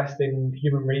and invest in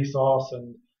human resource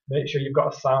and make sure you've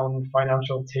got a sound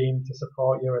financial team to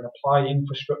support you, and apply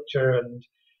infrastructure, and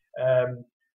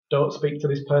don't speak to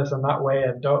this person that way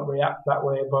and don't react that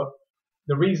way. But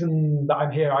the reason that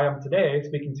I'm here, I am today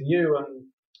speaking to you,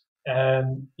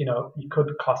 and you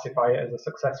could classify it as a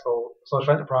successful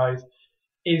social enterprise,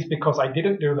 is because I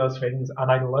didn't do those things,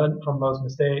 and I learned from those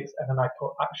mistakes, and then I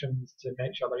put actions to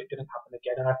make sure that it didn't happen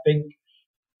again. And I think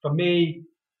for me,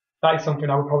 that is something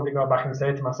I would probably go back and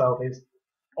say to myself, is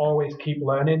always keep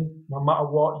learning. No matter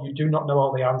what, you do not know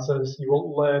all the answers. You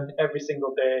will learn every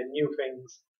single day new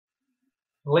things.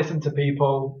 Listen to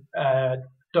people.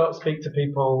 Don't speak to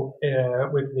people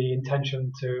with the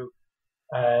intention to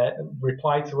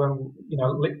reply to them.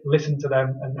 Listen to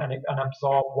them and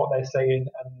absorb what they're saying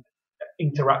and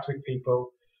interact with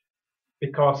people,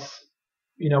 because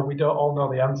we don't all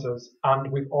know the answers,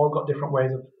 and we've all got different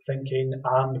ways of thinking,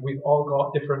 and we've all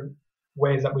got different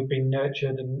ways that we've been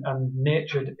nurtured and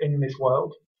natured in this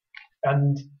world.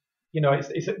 And it's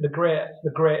the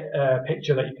great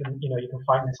picture that you can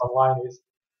find this online is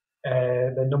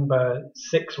the number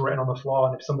 6 written on the floor,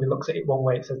 and if somebody looks at it one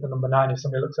way, it says the number 9. If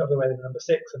somebody looks at the other way, it's the number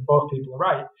 6, and both people are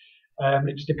right.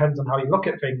 It just depends on how you look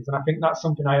at things. And I think that's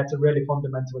something I had to really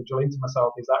fundamentally drill into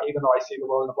myself, is that even though I see the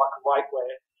world in a black and white way,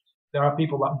 there are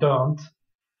people that don't.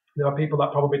 There are people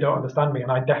that probably don't understand me,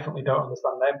 and I definitely don't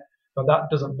understand them. But that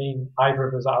doesn't mean either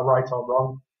of us are right or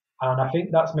wrong. And I think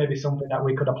that's maybe something that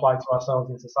we could apply to ourselves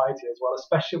in society as well,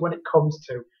 especially when it comes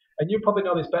to, and you probably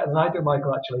know this better than I do,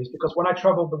 Michael, actually, is because when I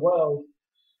travelled the world,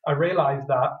 I realised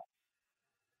that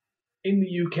in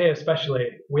the UK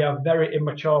especially, we are very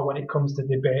immature when it comes to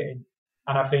debating.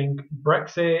 And I think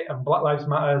Brexit and Black Lives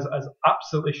Matter has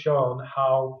absolutely shown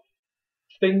how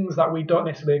things that we don't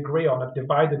necessarily agree on have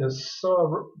divided us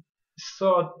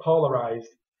so polarised.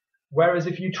 Whereas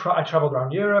if I travelled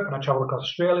around Europe and I travelled across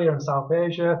Australia and South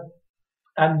Asia,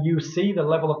 and you see the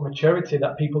level of maturity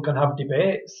that people can have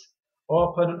debates,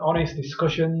 open and honest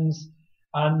discussions,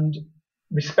 and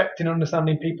respecting and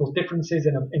understanding people's differences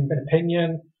in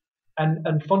opinion,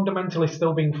 and fundamentally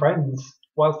still being friends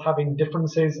whilst having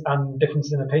differences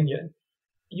in opinion.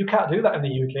 You can't do that in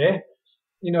the UK.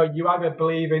 You either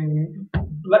believe in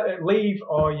leave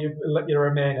or you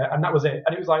remain, and that was it.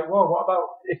 And it was like, whoa, what about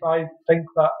if I think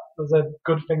that there's a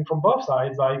good thing from both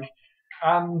sides?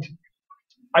 And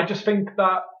I just think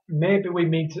that maybe we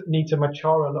need to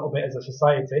mature a little bit as a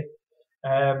society,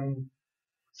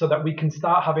 so that we can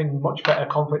start having much better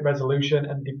conflict resolution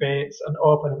and debates and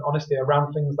open and honesty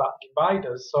around things that divide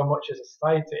us so much as a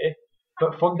society.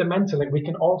 But fundamentally, we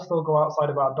can all still go outside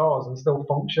of our doors and still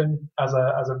function as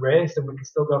a race, and we can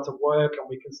still go to work, and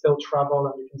we can still travel,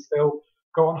 and we can still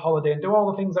go on holiday and do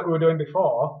all the things that we were doing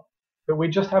before. But we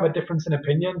just have a difference in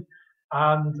opinion.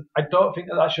 And I don't think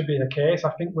that should be the case.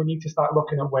 I think we need to start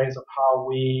looking at ways of how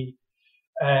we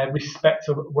respect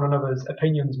one another's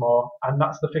opinions more. And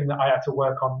that's the thing that I had to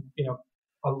work on,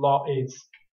 a lot is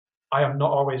I am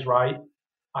not always right.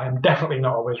 I am definitely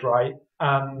not always right.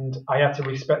 And I had to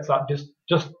respect that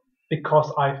just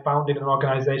because I founded an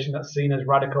organization that's seen as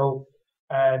radical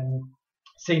and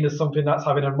seen as something that's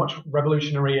having a much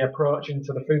revolutionary approach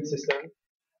into the food system,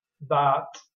 that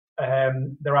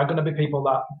there are going to be people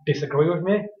that disagree with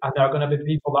me, and there are going to be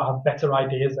people that have better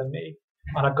ideas than me,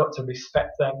 and I've got to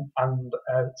respect them and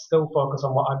still focus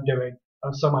on what I'm doing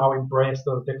and somehow embrace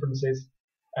those differences.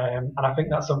 And I think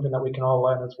that's something that we can all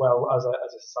learn as well as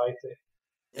a society.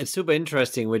 It's super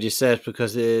interesting what you said,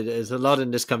 because there's a lot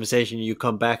in this conversation. You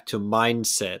come back to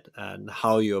mindset and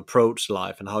how you approach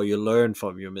life and how you learn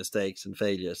from your mistakes and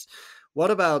failures. What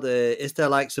about, is there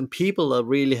like some people that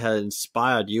really have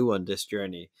inspired you on this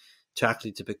journey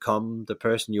to become the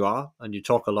person you are? And you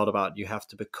talk a lot about you have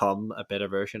to become a better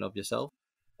version of yourself.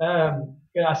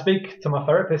 I speak to my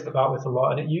therapist about this a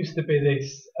lot, and it used to be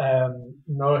this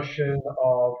notion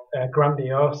of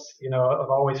grandiose, of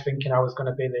always thinking I was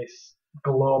going to be this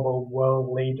global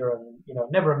world leader and,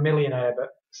 never a millionaire, but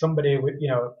somebody with,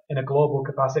 in a global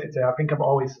capacity. I think I've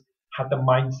always had the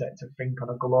mindset to think on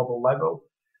a global level.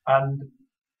 And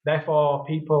therefore,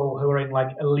 people who are in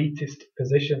like elitist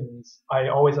positions, I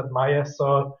always admire.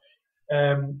 So,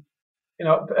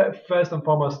 first and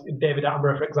foremost, David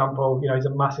Attenborough, for example, he's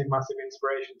a massive, massive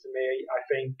inspiration to me. I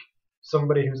think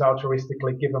somebody who's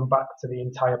altruistically given back to the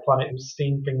entire planet, who's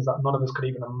seen things that none of us could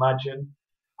even imagine,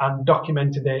 and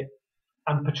documented it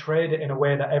and portrayed it in a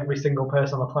way that every single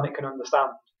person on the planet can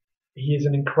understand. He is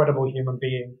an incredible human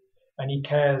being, and he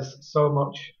cares so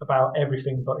much about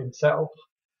everything but himself.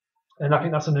 And I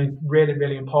think that's a really,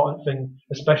 really important thing,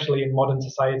 especially in modern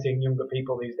society and younger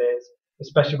people these days,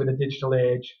 especially with the digital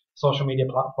age, social media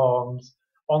platforms,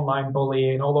 online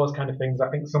bullying, all those kind of things. I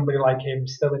think somebody like him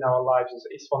still in our lives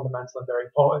is fundamental and very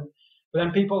important. But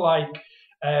then people like,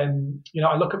 I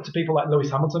look up to people like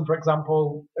Lewis Hamilton, for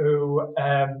example, who,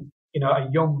 a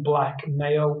young black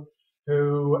male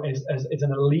who is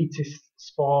an elitist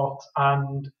sport,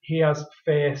 and he has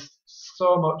faced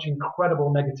so much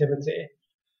incredible negativity,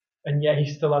 and yet he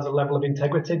still has a level of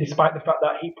integrity, despite the fact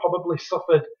that he probably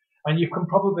suffered, and you can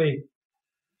probably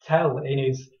tell in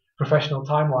his professional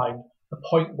timeline, the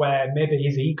point where maybe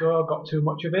his ego got too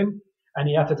much of him, and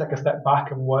he had to take a step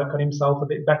back and work on himself a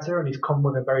bit better, and he's come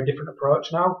with a very different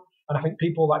approach now. And I think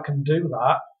people that can do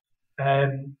that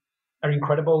are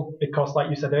incredible, because like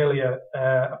you said earlier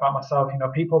about myself,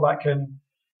 people that can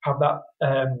have that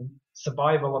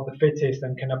survival of the fittest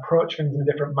and can approach things in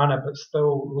a different manner but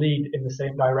still lead in the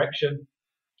same direction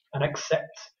and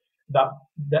accept that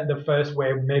the first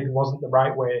way maybe wasn't the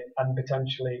right way, and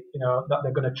potentially, that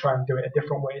they're going to try and do it a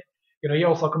different way. He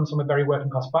also comes from a very working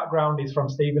class background. He's from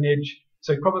Stevenage,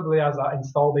 so he probably has that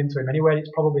installed into him anyway.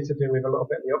 It's probably to do with a little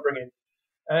bit of the upbringing.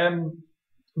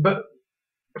 But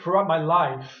throughout my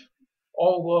life,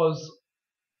 all those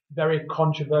very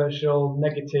controversial,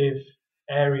 negative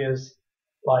areas,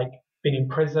 like being in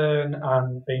prison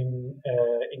and being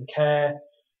in care,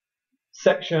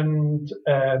 sectioned,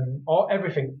 or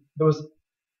everything, there was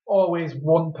always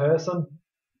one person,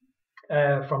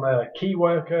 from a key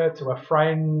worker to a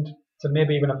friend to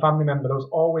maybe even a family member. There was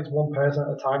always one person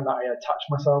at a time that I attached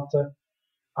myself to,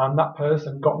 and that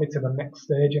person got me to the next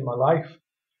stage in my life.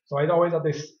 So I'd always had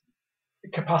this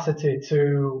capacity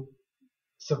to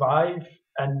survive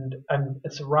and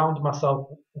surround myself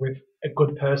with a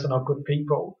good person or good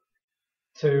people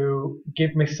to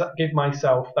give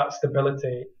myself that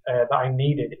stability that I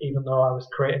needed, even though I was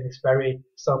creating this very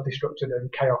self-destructive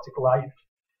and chaotic life.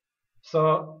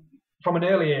 So from an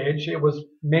early age, it was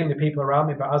mainly people around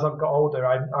me, but as I've got older,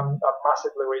 I'm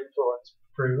massively influenced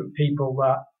through people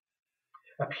that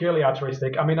are purely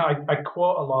altruistic. I mean, I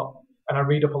quote a lot and I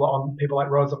read up a lot on people like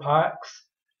Rosa Parks.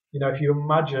 If you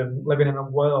imagine living in a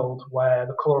world where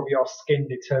the colour of your skin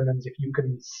determines if you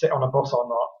can sit on a bus or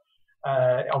not,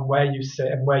 on where you sit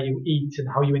and where you eat and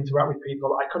how you interact with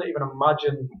people, I couldn't even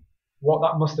imagine what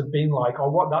that must have been like, or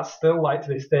what that's still like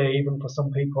to this day, even for some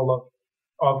people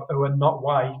of who are not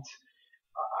white.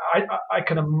 I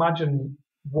can imagine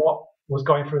what was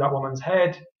going through that woman's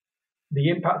head, the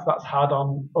impact that's had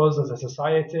on us as a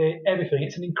society, everything.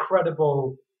 It's an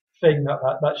incredible thing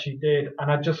that she did. And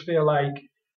I just feel like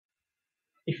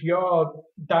if you're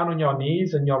down on your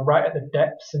knees and you're right at the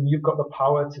depths and you've got the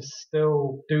power to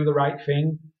still do the right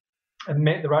thing and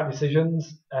make the right decisions,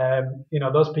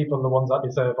 those people are the ones that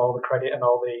deserve all the credit and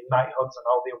all the knighthoods and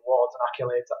all the awards and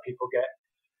accolades that people get.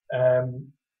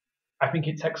 I think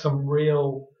it takes some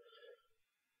real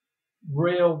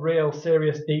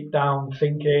serious deep down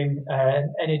thinking and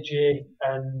energy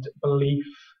and belief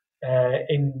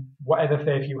in whatever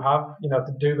faith you have,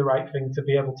 to do the right thing, to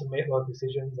be able to make those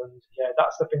decisions. And yeah,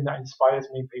 that's the thing that inspires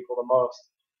me in people the most.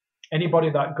 Anybody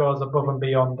that goes above and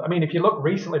beyond. I mean, if you look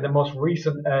recently, the most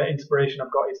recent inspiration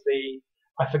I've got is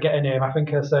I forget her name, I think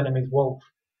her surname is Wolf,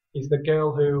 is the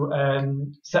girl who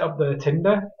set up the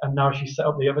Tinder, and now she's set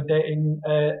up the other dating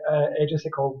agency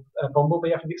called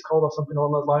Bumblebee, I think it's called, or something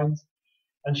along those lines.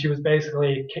 And she was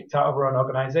basically kicked out of her own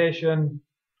organisation.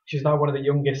 She's now one of the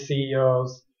youngest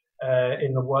CEOs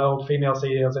in the world, female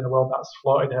CEOs in the world, that's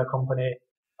floated her company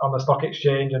on the stock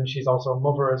exchange, and she's also a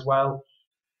mother as well.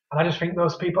 And I just think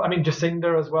those people, I mean,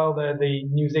 Jacinda as well, the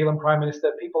New Zealand Prime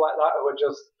Minister, people like that who are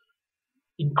just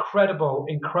incredible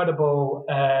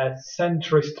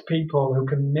centrist people who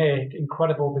can make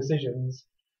incredible decisions,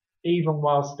 even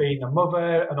whilst being a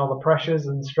mother and all the pressures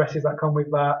and stresses that come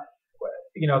with that,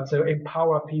 to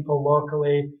empower people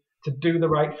locally, to do the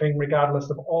right thing regardless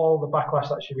of all the backlash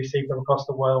that she received across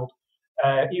the world,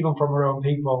 even from her own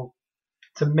people,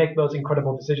 to make those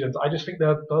incredible decisions. I just think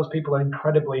that those people are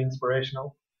incredibly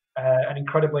inspirational and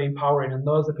incredibly empowering, and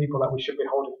those are people that we should be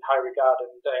holding in high regard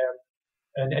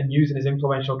and using as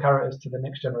influential characters to the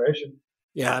next generation.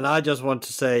 Yeah, and I just want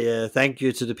to say thank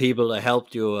you to the people that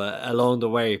helped you along the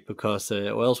way, because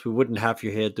or else we wouldn't have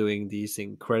you here doing these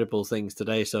incredible things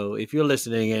today. So if you're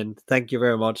listening in, thank you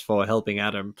very much for helping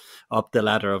Adam up the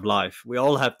ladder of life. We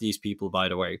all have these people, by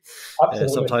the way.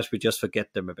 Sometimes we just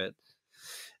forget them a bit.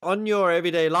 On your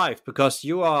everyday life, because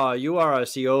you are a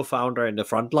CEO founder in the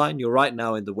front line, you're right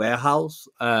now in the warehouse.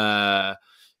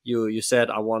 You said,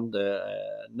 I want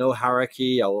no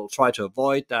hierarchy. I will try to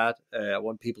avoid that. I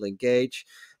want people engaged.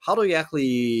 How do you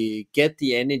actually get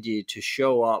the energy to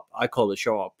show up? I call it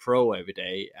show up pro every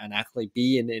day, and actually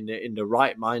be in the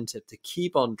right mindset to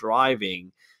keep on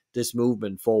driving this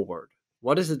movement forward.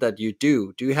 What is it that you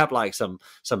do? Do you have like some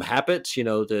habits? Some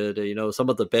of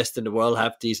the best in the world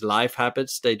have these life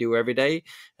habits they do every day,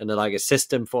 and they're like a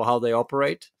system for how they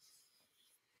operate.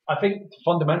 I think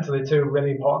fundamentally two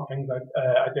really important things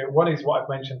I do. One is what I've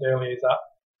mentioned earlier, is that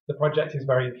the project is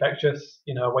very infectious.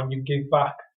 When you give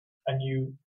back and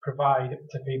you provide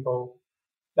to people,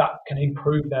 that can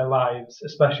improve their lives,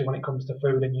 especially when it comes to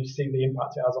food, and you see the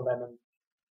impact it has on them and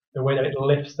the way that it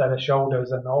lifts their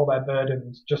shoulders and all their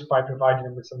burdens just by providing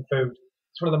them with some food.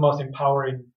 It's one of the most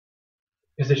empowering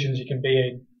positions you can be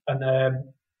in. And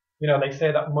they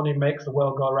say that money makes the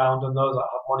world go around and those that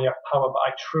have money have power, but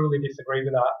I truly disagree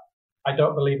with that. I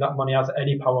don't believe that money has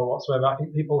any power whatsoever. I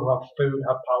think people who have food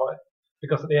have power,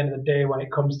 because at the end of the day, when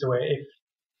it comes to it, if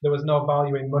there was no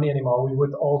value in money anymore, we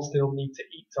would all still need to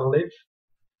eat to live.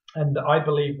 And I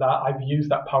believe that I've used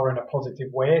that power in a positive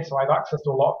way. So I have access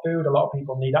to a lot of food. A lot of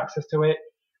people need access to it.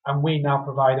 And we now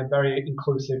provide a very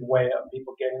inclusive way of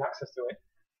people gaining access to it.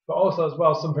 But also as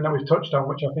well, something that we've touched on,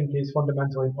 which I think is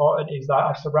fundamentally important, is that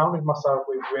I've surrounded myself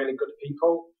with really good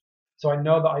people. So I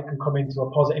know that I can come into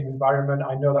a positive environment.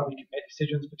 I know that we can make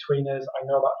decisions between us. I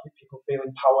know that people feel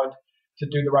empowered to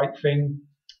do the right thing.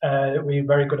 We're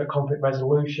very good at conflict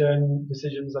resolution.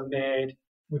 Decisions are made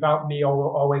without me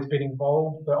always being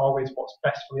involved, but always what's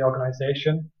best for the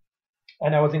organisation.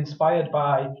 And I was inspired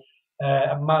by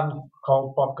a man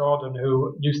called Bob Gordon,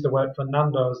 who used to work for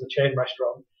Nando's, the chain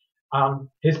restaurant. And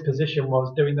his position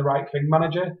was doing the right thing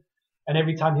manager. And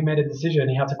every time he made a decision,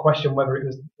 he had to question whether it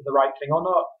was the right thing or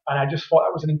not. And I just thought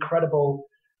that was an incredible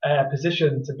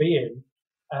position to be in.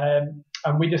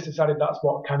 And we just decided that's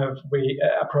what kind of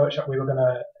approach that we were going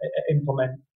to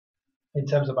implement in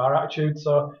terms of our attitude.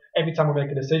 So every time we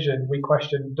make a decision, we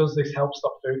question, does this help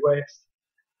stop food waste?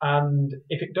 And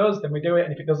if it does, then we do it.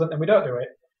 And if it doesn't, then we don't do it.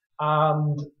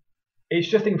 And it's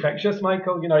just infectious,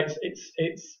 Michael. You know, it's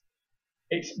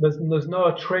there's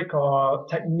no trick or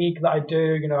technique that I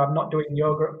do. You know, I'm not doing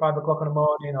yoga at 5 o'clock in the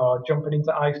morning or jumping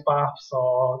into ice baths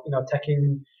or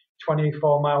taking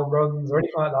 24-mile runs or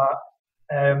anything like that.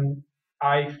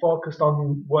 I focused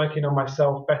on working on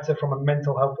myself better from a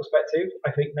mental health perspective.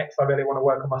 I think next I really want to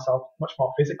work on myself much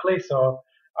more physically. So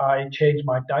I changed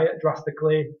my diet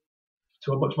drastically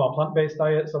to a much more plant-based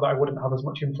diet so that I wouldn't have as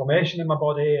much inflammation in my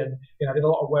body. And, I did a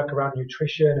lot of work around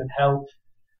nutrition and health.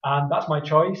 And that's my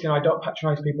choice. I don't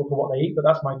patronize people for what they eat, but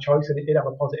that's my choice. And it did have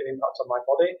a positive impact on my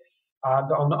body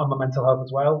and on my mental health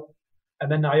as well. And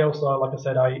then I also, like I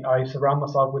said, I surround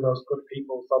myself with those good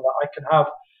people so that I can have,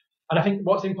 and I think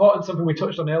what's important, something we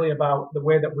touched on earlier about the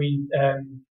way that we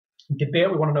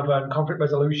debate with one another and conflict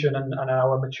resolution and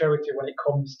our maturity when it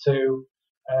comes to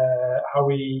how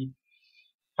we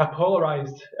are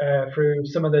polarized through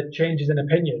some of the changes in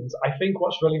opinions. I think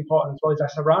what's really important as well is I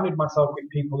surrounded myself with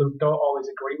people who don't always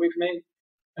agree with me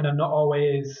and are not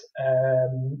always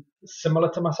similar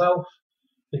to myself,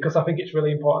 because I think it's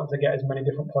really important to get as many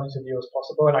different points of view as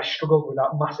possible. And I struggled with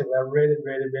that massively. I really,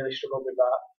 really, really struggled with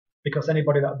that, because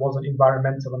anybody that wasn't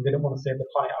environmental and didn't want to save the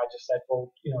planet, I just said,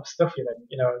 well, stuff you then,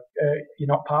 you're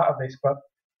not part of this. But,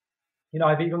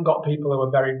 I've even got people who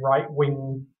are very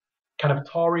right-wing, kind of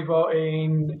Tory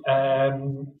voting,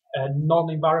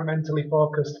 non-environmentally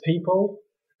focused people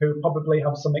who probably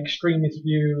have some extremist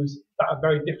views that are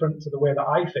very different to the way that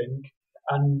I think,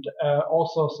 and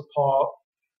also support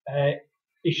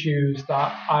issues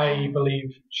that I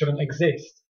believe shouldn't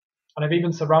exist. And I've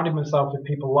even surrounded myself with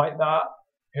people like that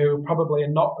who probably are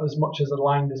not as much as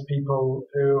aligned as people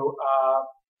who are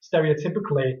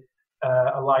stereotypically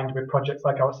aligned with projects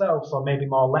like ourselves, or maybe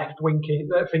more left-wing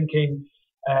thinking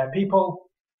people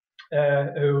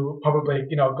who probably,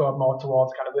 go more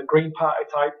towards kind of the Green Party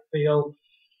type feel.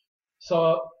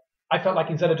 So I felt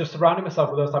like instead of just surrounding myself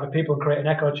with those type of people and creating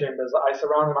echo chambers, I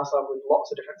surrounded myself with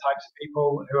lots of different types of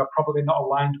people who are probably not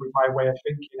aligned with my way of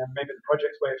thinking and maybe the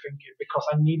project's way of thinking, because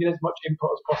I needed as much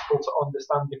input as possible to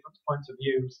understand different points of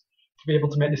views, to be able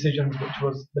to make decisions which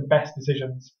was the best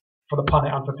decisions for the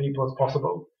planet and for people as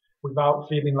possible, without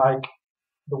feeling like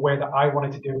the way that I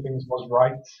wanted to do things was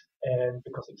right,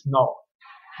 because it's not.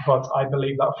 But I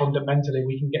believe that fundamentally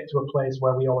we can get to a place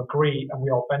where we all agree and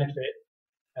we all benefit.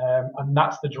 And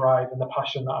that's the drive and the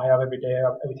passion that I have every day,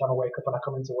 every time I wake up and I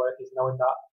come into work, is knowing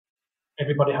that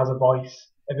everybody has a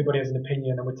voice, everybody has an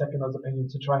opinion, and we're taking those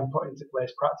opinions to try and put into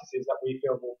place practices that we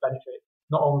feel will benefit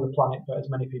not only the planet, but as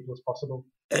many people as possible.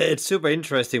 It's super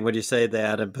interesting what you say there,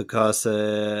 Adam, because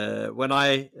when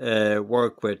I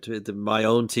work with my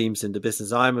own teams in the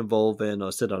business I'm involved in,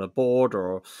 or sit on a board,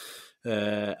 or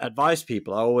advise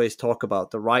people, I always talk about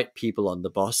the right people on the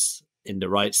bus in the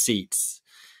right seats.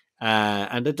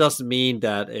 And it doesn't mean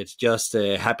that it's just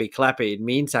happy clappy. It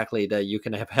means actually that you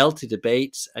can have healthy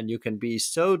debates and you can be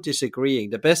so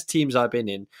disagreeing. The best teams I've been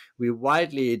in, we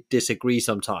widely disagree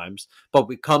sometimes, but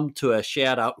we come to a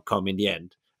shared outcome in the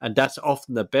end. And that's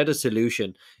often a better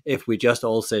solution if we just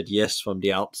all said yes from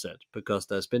the outset, because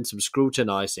there's been some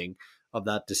scrutinizing of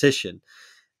that decision.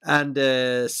 And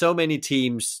so many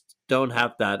teams don't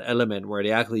have that element where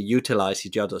they actually utilize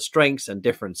each other's strengths and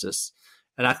differences.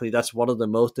 And actually, that's one of the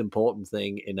most important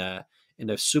thing in a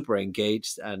super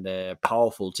engaged and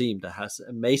powerful team that has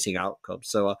amazing outcomes.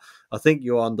 So I think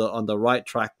you're on the right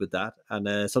track with that.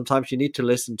 And sometimes you need to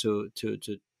listen to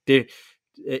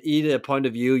either point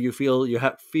of view you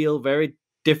feel very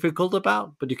difficult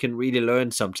about, but you can really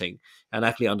learn something and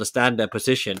actually understand their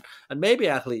position and maybe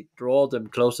actually draw them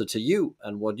closer to you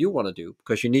and what you want to do,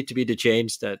 because you need to be the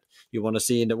change that you want to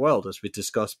see in the world, as we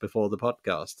discussed before the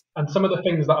podcast. And some of the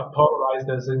things that have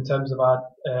polarized us in terms of our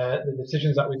the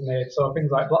decisions that we've made, so things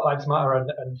like Black Lives Matter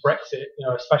and Brexit,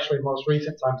 especially in most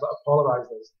recent times, that have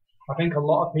polarized us. I think a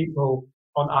lot of people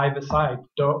on either side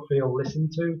don't feel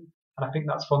listened to. And I think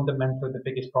that's fundamentally the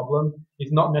biggest problem.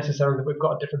 It's not necessarily that we've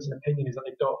got a difference in opinion, is that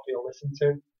they don't feel listened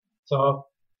to. So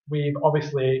we've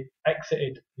obviously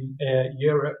exited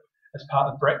Europe as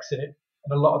part of Brexit,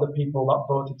 and a lot of the people that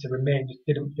voted to remain just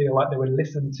didn't feel like they were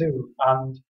listened to.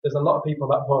 And there's a lot of people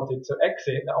that voted to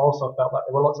exit that also felt like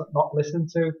they were not listened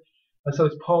to. And so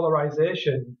this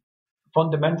polarization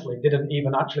fundamentally didn't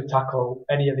even actually tackle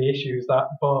any of the issues that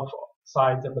both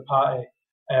sides of the party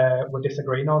were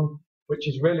disagreeing on, which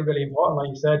is really, really important, like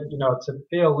you said, to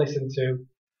feel listened to,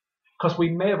 because we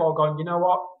may have all gone, you know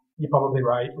what, you're probably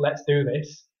right, let's do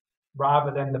this, rather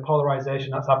than the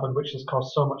polarization that's happened, which has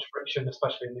caused so much friction,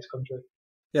 especially in this country.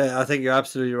 Yeah, I think you're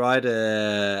absolutely right,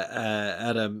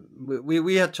 Adam.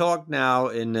 We had talked now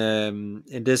in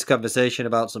this conversation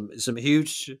about some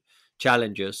huge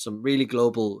challenges, some really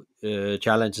global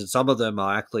challenges. Some of them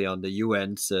are actually on the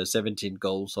UN's 17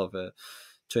 goals of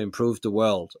to improve the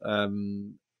world.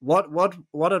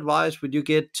 What advice would you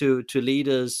get to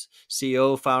leaders,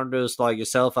 CEO, founders like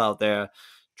yourself out there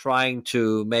trying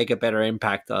to make a better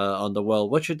impact on the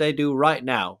world? What should they do right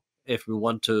now if we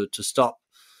want to stop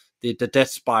the death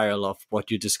spiral of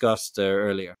what you discussed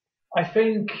earlier? I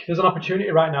think there's an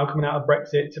opportunity right now coming out of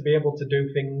Brexit to be able to do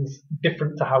things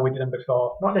different to how we did them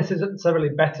before. Not necessarily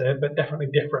better, but definitely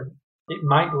different. It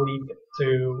might lead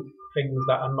to things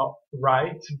that are not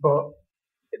right, but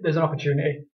there's an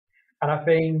opportunity. And I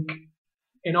think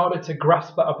in order to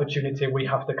grasp that opportunity, we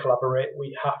have to collaborate.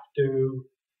 We have to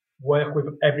work with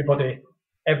everybody,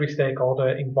 every stakeholder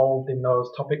involved in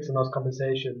those topics and those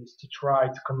conversations to try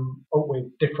to come up with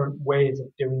different ways of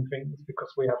doing things,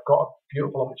 because we have got a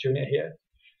beautiful opportunity here.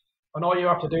 And all you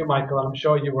have to do, Michael, and I'm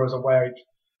sure you were as aware,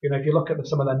 if you look at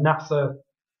some of the NASA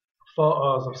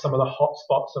photos of some of the hot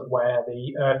spots of where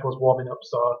the Earth was warming up,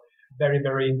 so very,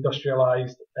 very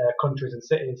industrialized countries and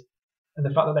cities, and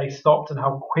the fact that they stopped and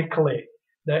how quickly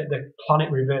the planet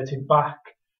reverted back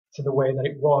to the way that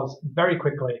it was very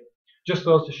quickly, just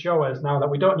goes to show us now that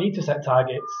we don't need to set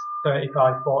targets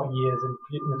 35, 40 years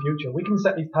in the future. We can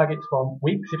set these targets from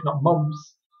weeks, if not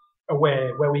months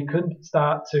away, where we can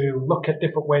start to look at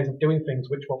different ways of doing things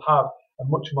which will have a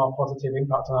much more positive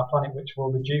impact on our planet, which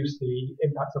will reduce the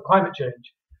impacts of climate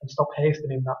change and stop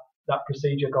hastening that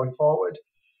procedure going forward.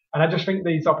 And I just think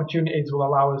these opportunities will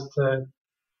allow us to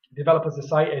develop a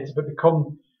society to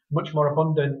become much more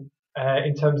abundant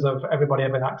in terms of everybody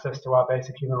having access to our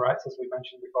basic human rights, as we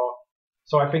mentioned before.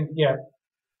 So I think,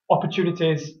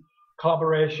 opportunities,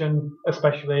 collaboration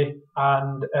especially,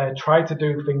 and try to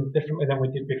do things differently than we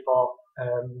did before,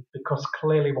 because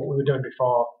clearly what we were doing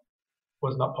before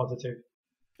was not positive.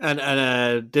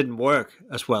 And didn't work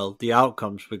as well. The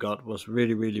outcomes we got was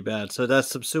really, really bad. So that's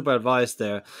some super advice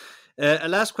there. A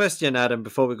last question, Adam,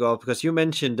 before we go, because you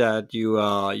mentioned that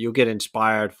you get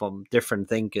inspired from different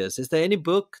thinkers. Is there any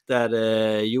book that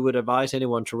you would advise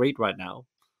anyone to read right now?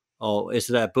 Or is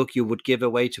there a book you would give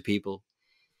away to people?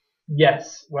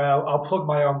 Yes, well, I'll plug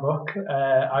my own book.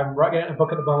 I'm writing a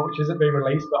book at the moment which isn't being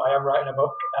released, but I am writing a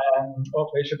book, and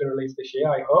hopefully it should be released this year,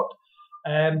 I hope.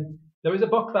 There was a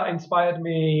book that inspired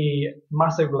me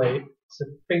massively to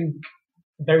think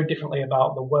very differently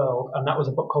about the world, and that was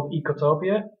a book called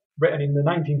Ecotopia, written in the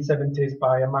 1970s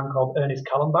by a man called Ernest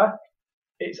Callenbach.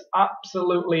 It's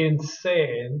absolutely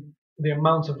insane the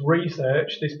amount of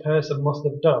research this person must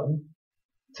have done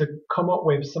to come up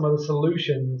with some of the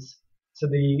solutions to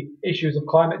the issues of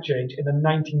climate change in the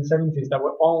 1970s that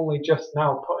we're only just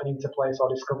now putting into place or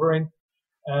discovering.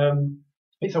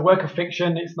 It's a work of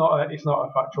fiction. It's not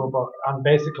a factual book. And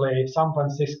basically, San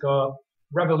Francisco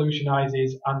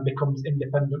revolutionizes and becomes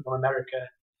independent from America.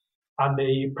 And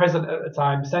the president at the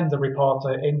time sends a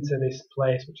reporter into this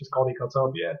place, which is called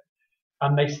Ecotopia.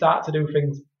 And they start to do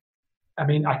things. I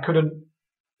mean, I couldn't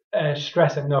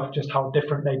stress enough just how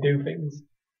different they do things.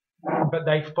 But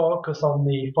they focus on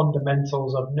the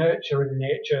fundamentals of nurture and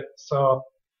nature. So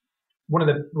one of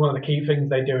the key things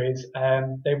they do is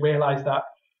they realize that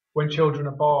when children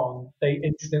are born, they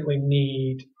instantly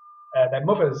need their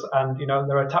mothers and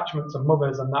their attachments of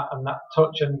mothers and that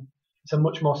touch, and it's a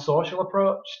much more social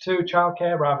approach to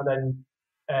childcare rather than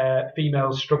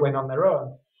females struggling on their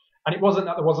own. And it wasn't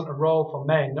that there wasn't a role for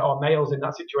men or males in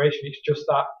that situation. It's just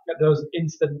that at those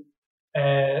instant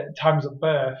times of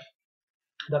birth,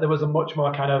 that there was a much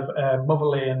more kind of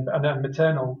motherly and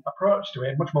maternal approach to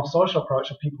it, a much more social approach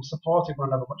of people supporting one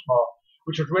another much more,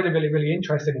 which was really, really, really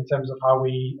interesting in terms of how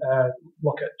we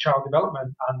look at child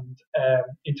development and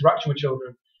interaction with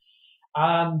children.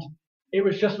 And it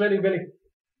was just really, really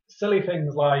silly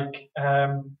things like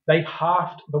they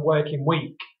halved the working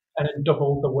week and then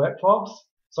doubled the workforce,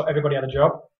 so everybody had a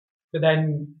job. But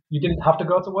then you didn't have to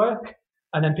go to work.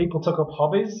 And then people took up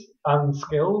hobbies and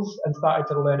skills and started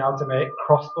to learn how to make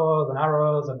crossbows and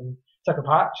arrows and took up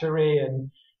archery. And,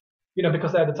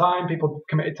 because at the time people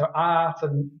committed to art,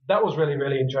 and that was really,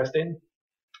 really interesting.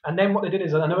 And then what they did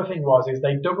is another thing is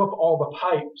they dug up all the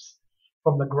pipes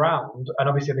from the ground, and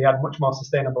obviously they had much more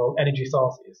sustainable energy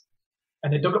sources.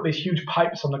 And they dug up these huge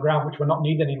pipes from the ground, which were not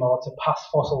needed anymore to pass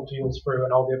fossil fuels through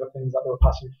and all the other things that they were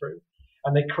passing through.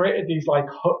 And they created these like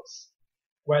huts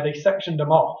where they sectioned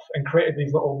them off and created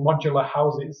these little modular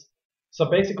houses. So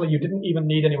basically you didn't even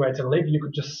need anywhere to live. You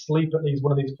could just sleep at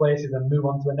one of these places and move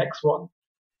on to the next one.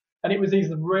 And it was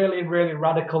these really, really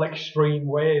radical, extreme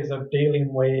ways of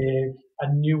dealing with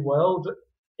a new world.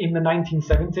 In the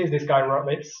 1970s, this guy wrote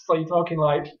this. So you're talking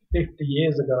like 50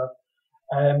 years ago.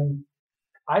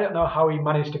 I don't know how he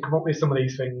managed to come up with some of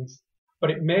these things,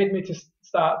 but it made me to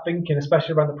start thinking,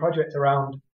 especially around the project,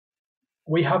 around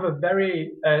we have a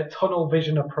very tunnel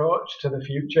vision approach to the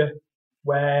future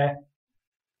where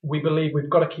we believe we've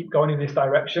got to keep going in this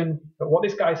direction. But what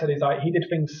this guy said is like he did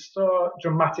things so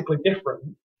dramatically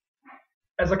different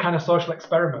as a kind of social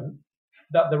experiment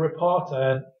that the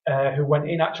reporter who went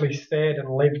in actually stayed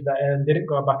and lived there and didn't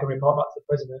go back and report back to the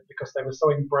president because they were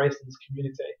so embraced in this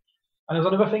community. And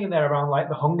there's another thing in there around like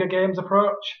the Hunger Games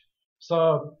approach.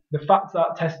 So the fact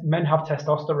that men have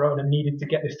testosterone and needed to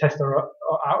get this testosterone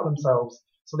out of themselves.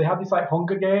 So they had this like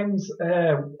Hunger Games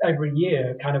every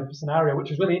year kind of scenario,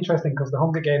 which is really interesting because the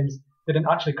Hunger Games didn't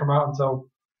actually come out until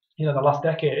the last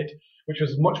decade, which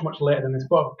was much, much later than this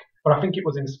book. But I think it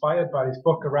was inspired by this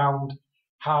book around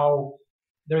how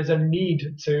there is a need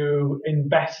to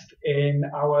invest in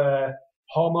our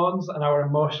hormones and our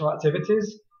emotional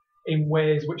activities in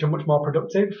ways which are much more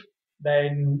productive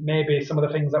than maybe some of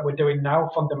the things that we're doing now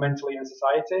fundamentally in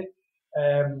society.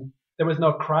 There was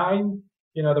no crime,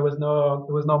 there was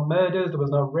no murders, there was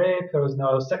no rape, there was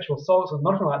no sexual assaults, or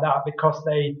nothing like that, because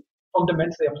they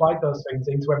fundamentally applied those things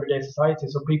into everyday society,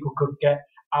 so people could get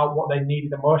out what they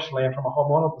needed emotionally and from a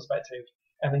hormonal perspective,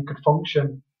 and then could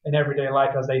function in everyday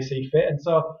life as they see fit. And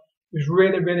so it was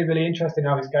really, really, really interesting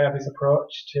how this guy had this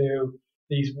approach to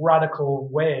these radical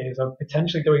ways of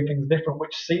potentially doing things different,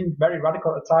 which seemed very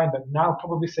radical at the time, but now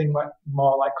probably seem like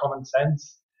more like common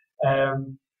sense.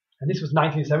 And this was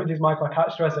 1970s, Michael. I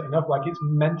can't stress it enough. Like, it's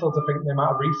mental to think the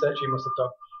amount of research he must have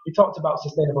done. He talked about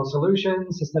sustainable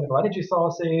solutions, sustainable energy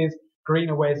sources,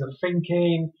 greener ways of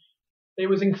thinking. It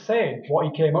was insane what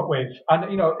he came up with. And,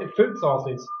 food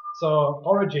sources. So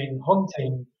foraging,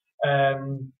 hunting,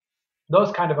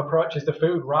 those kind of approaches to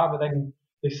food rather than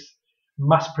this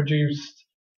mass-produced,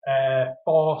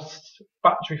 forced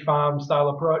factory farm style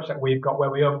approach that we've got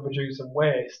where we overproduce and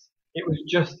waste. It was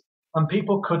just, and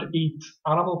people could eat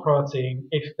animal protein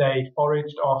if they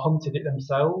foraged or hunted it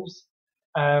themselves.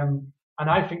 And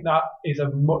I think that is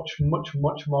a much, much,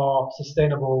 much more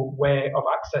sustainable way of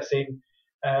accessing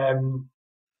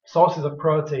sources of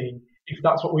protein if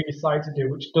that's what we decide to do,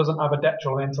 which doesn't have a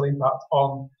detrimental impact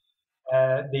on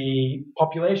the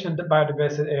population, the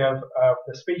biodiversity of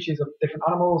the species of different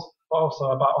animals, but also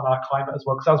about on our climate as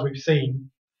well. Because as we've seen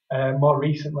more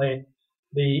recently,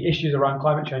 the issues around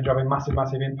climate change are having massive,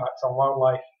 massive impacts on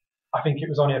wildlife. I think it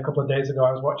was only a couple of days ago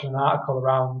I was watching an article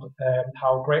around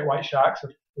how great white sharks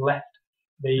have left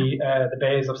the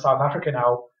bays of South Africa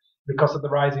now because of the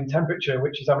rising temperature,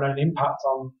 which is having an impact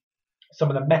on some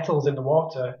of the metals in the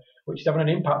water, which is having an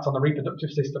impact on the reproductive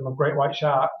system of great white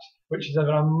sharks, which is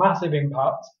having a massive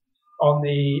impact on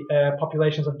the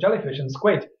populations of jellyfish and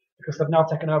squid, because they've now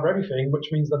taken over everything,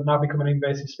 which means they've now become an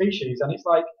invasive species. And it's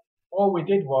like all we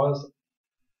did was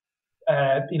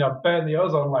burn the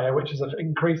ozone layer, which has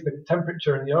increased the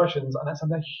temperature in the oceans, and it's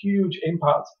had a huge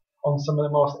impact on some of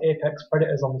the most apex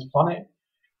predators on this planet.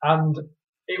 And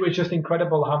it was just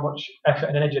incredible how much effort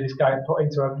and energy this guy had put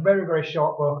into a very, very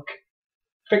short book.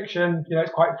 Fiction,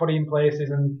 it's quite funny in places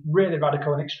and really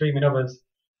radical and extreme in others.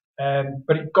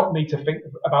 But it got me to think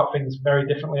about things very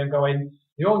differently and going,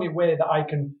 the only way that I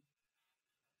can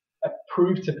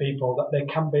prove to people that there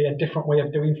can be a different way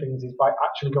of doing things is by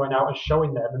actually going out and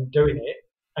showing them and doing it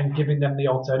and giving them the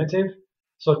alternative.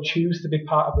 So choose to be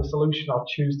part of the solution or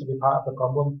choose to be part of the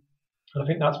problem. And I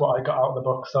think that's what I got out of the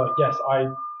book. So yes,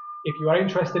 if you are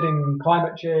interested in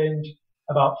climate change,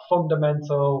 about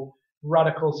fundamental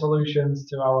radical solutions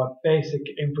to our basic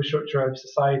infrastructure of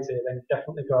society, then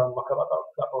definitely go and look at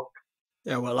that book.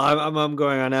 Yeah, well, I'm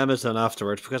going on Amazon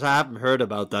afterwards because I haven't heard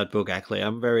about that book actually.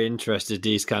 I'm very interested in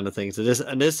these kind of things.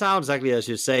 And this sounds exactly as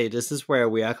you say. This is where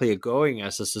we actually are going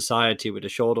as a society with a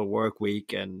shorter work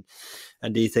week and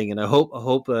these things. And I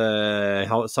hope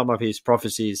how some of his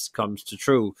prophecies comes to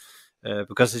true,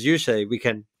 because as you say, we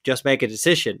can just make a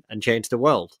decision and change the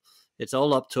world. It's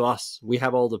all up to us. We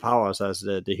have all the powers as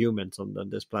the humans on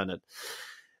this planet.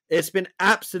 It's been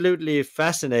absolutely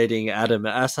fascinating, Adam,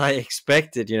 as I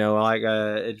expected.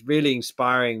 It's really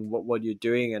inspiring what you're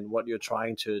doing and what you're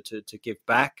trying to give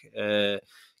back,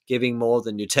 giving more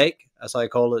than you take, as I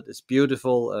call it. It's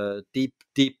beautiful,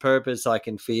 deep purpose I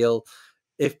can feel.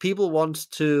 If people want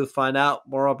to find out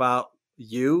more about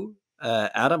you,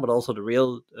 Adam, but also the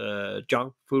Real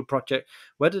Junk Food Project,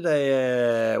 where do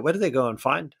they go and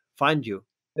find you?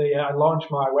 I launched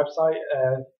my website.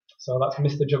 So that's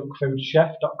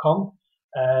mrjunkfoodchef.com.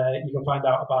 You can find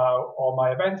out about all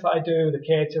my events that I do, the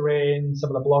catering, some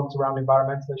of the blogs around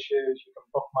environmental issues. You can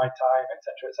book my time,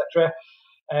 etc., etc.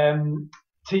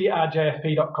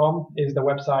 TRJFP.com is the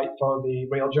website for the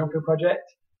Real Junk Food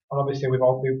Project. And obviously we've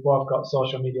both got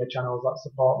social media channels that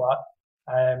support that.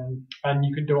 And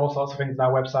you can do all sorts of things on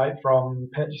our website, from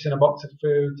purchasing a box of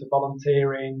food to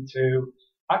volunteering to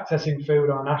accessing food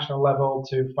on a national level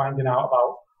to finding out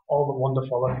about all the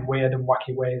wonderful and weird and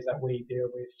wacky ways that we deal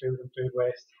with food and food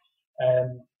waste,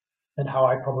 and how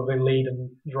I probably lead and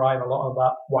drive a lot of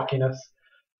that wackiness.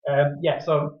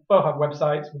 So both have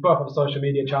websites, we both have social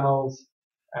media channels,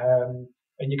 and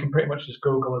you can pretty much just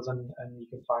Google us and you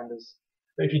can find us.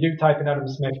 But if you do type in Adam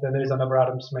Smith, then there is another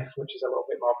Adam Smith, which is a little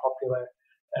bit more popular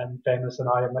and famous than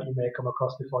I am, that you may come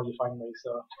across before you find me.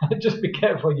 So just be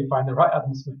careful you find the right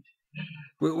Adam Smith.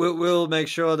 We'll make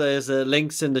sure there's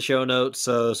links in the show notes,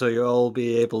 so you'll all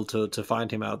be able to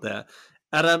find him out there.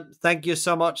 Adam, thank you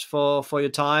so much for your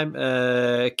time.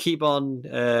 Keep on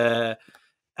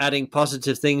adding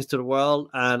positive things to the world,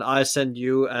 and I send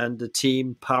you and the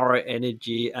team power,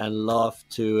 energy, and love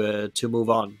to move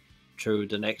on through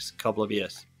the next couple of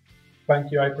years.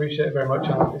 Thank you. I appreciate it very much.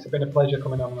 It's been a pleasure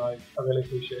coming on. I really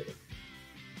appreciate it.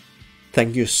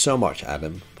 Thank you so much,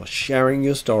 Adam, for sharing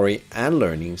your story and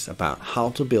learnings about how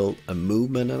to build a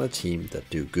movement and a team that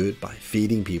do good by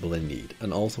feeding people in need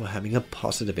and also having a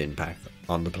positive impact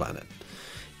on the planet.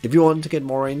 If you want to get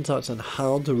more insights on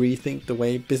how to rethink the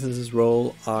way businesses'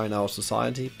 role are in our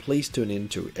society, please tune in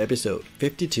to episode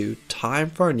 52, Time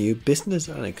for a New Business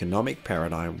and Economic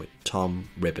Paradigm, with Tom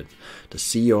Ribbon, the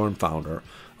CEO and founder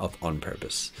of On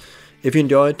Purpose. If you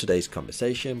enjoyed today's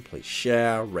conversation, please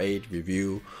share, rate,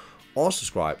 review, or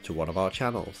subscribe to one of our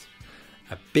channels.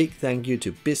 A big thank you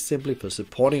to BizSimply for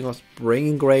supporting us,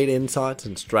 bringing great insights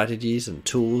and strategies and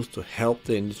tools to help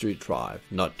the industry thrive,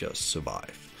 not just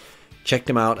survive. Check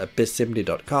them out at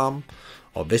bizsimply.com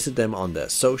or visit them on their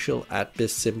social at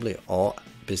BizSimply or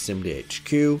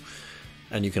BizSimplyHQ.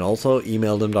 And you can also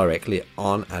email them directly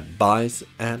on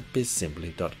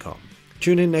advice@bizsimply.com.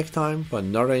 Tune in next time for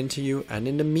another interview, and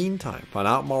in the meantime, find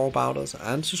out more about us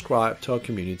and subscribe to our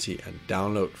community and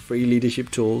download free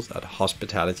leadership tools at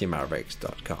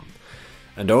hospitalitymavericks.com.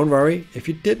 And don't worry, if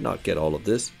you did not get all of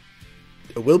this,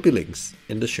 there will be links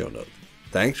in the show notes.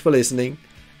 Thanks for listening,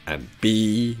 and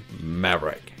be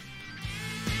Maverick.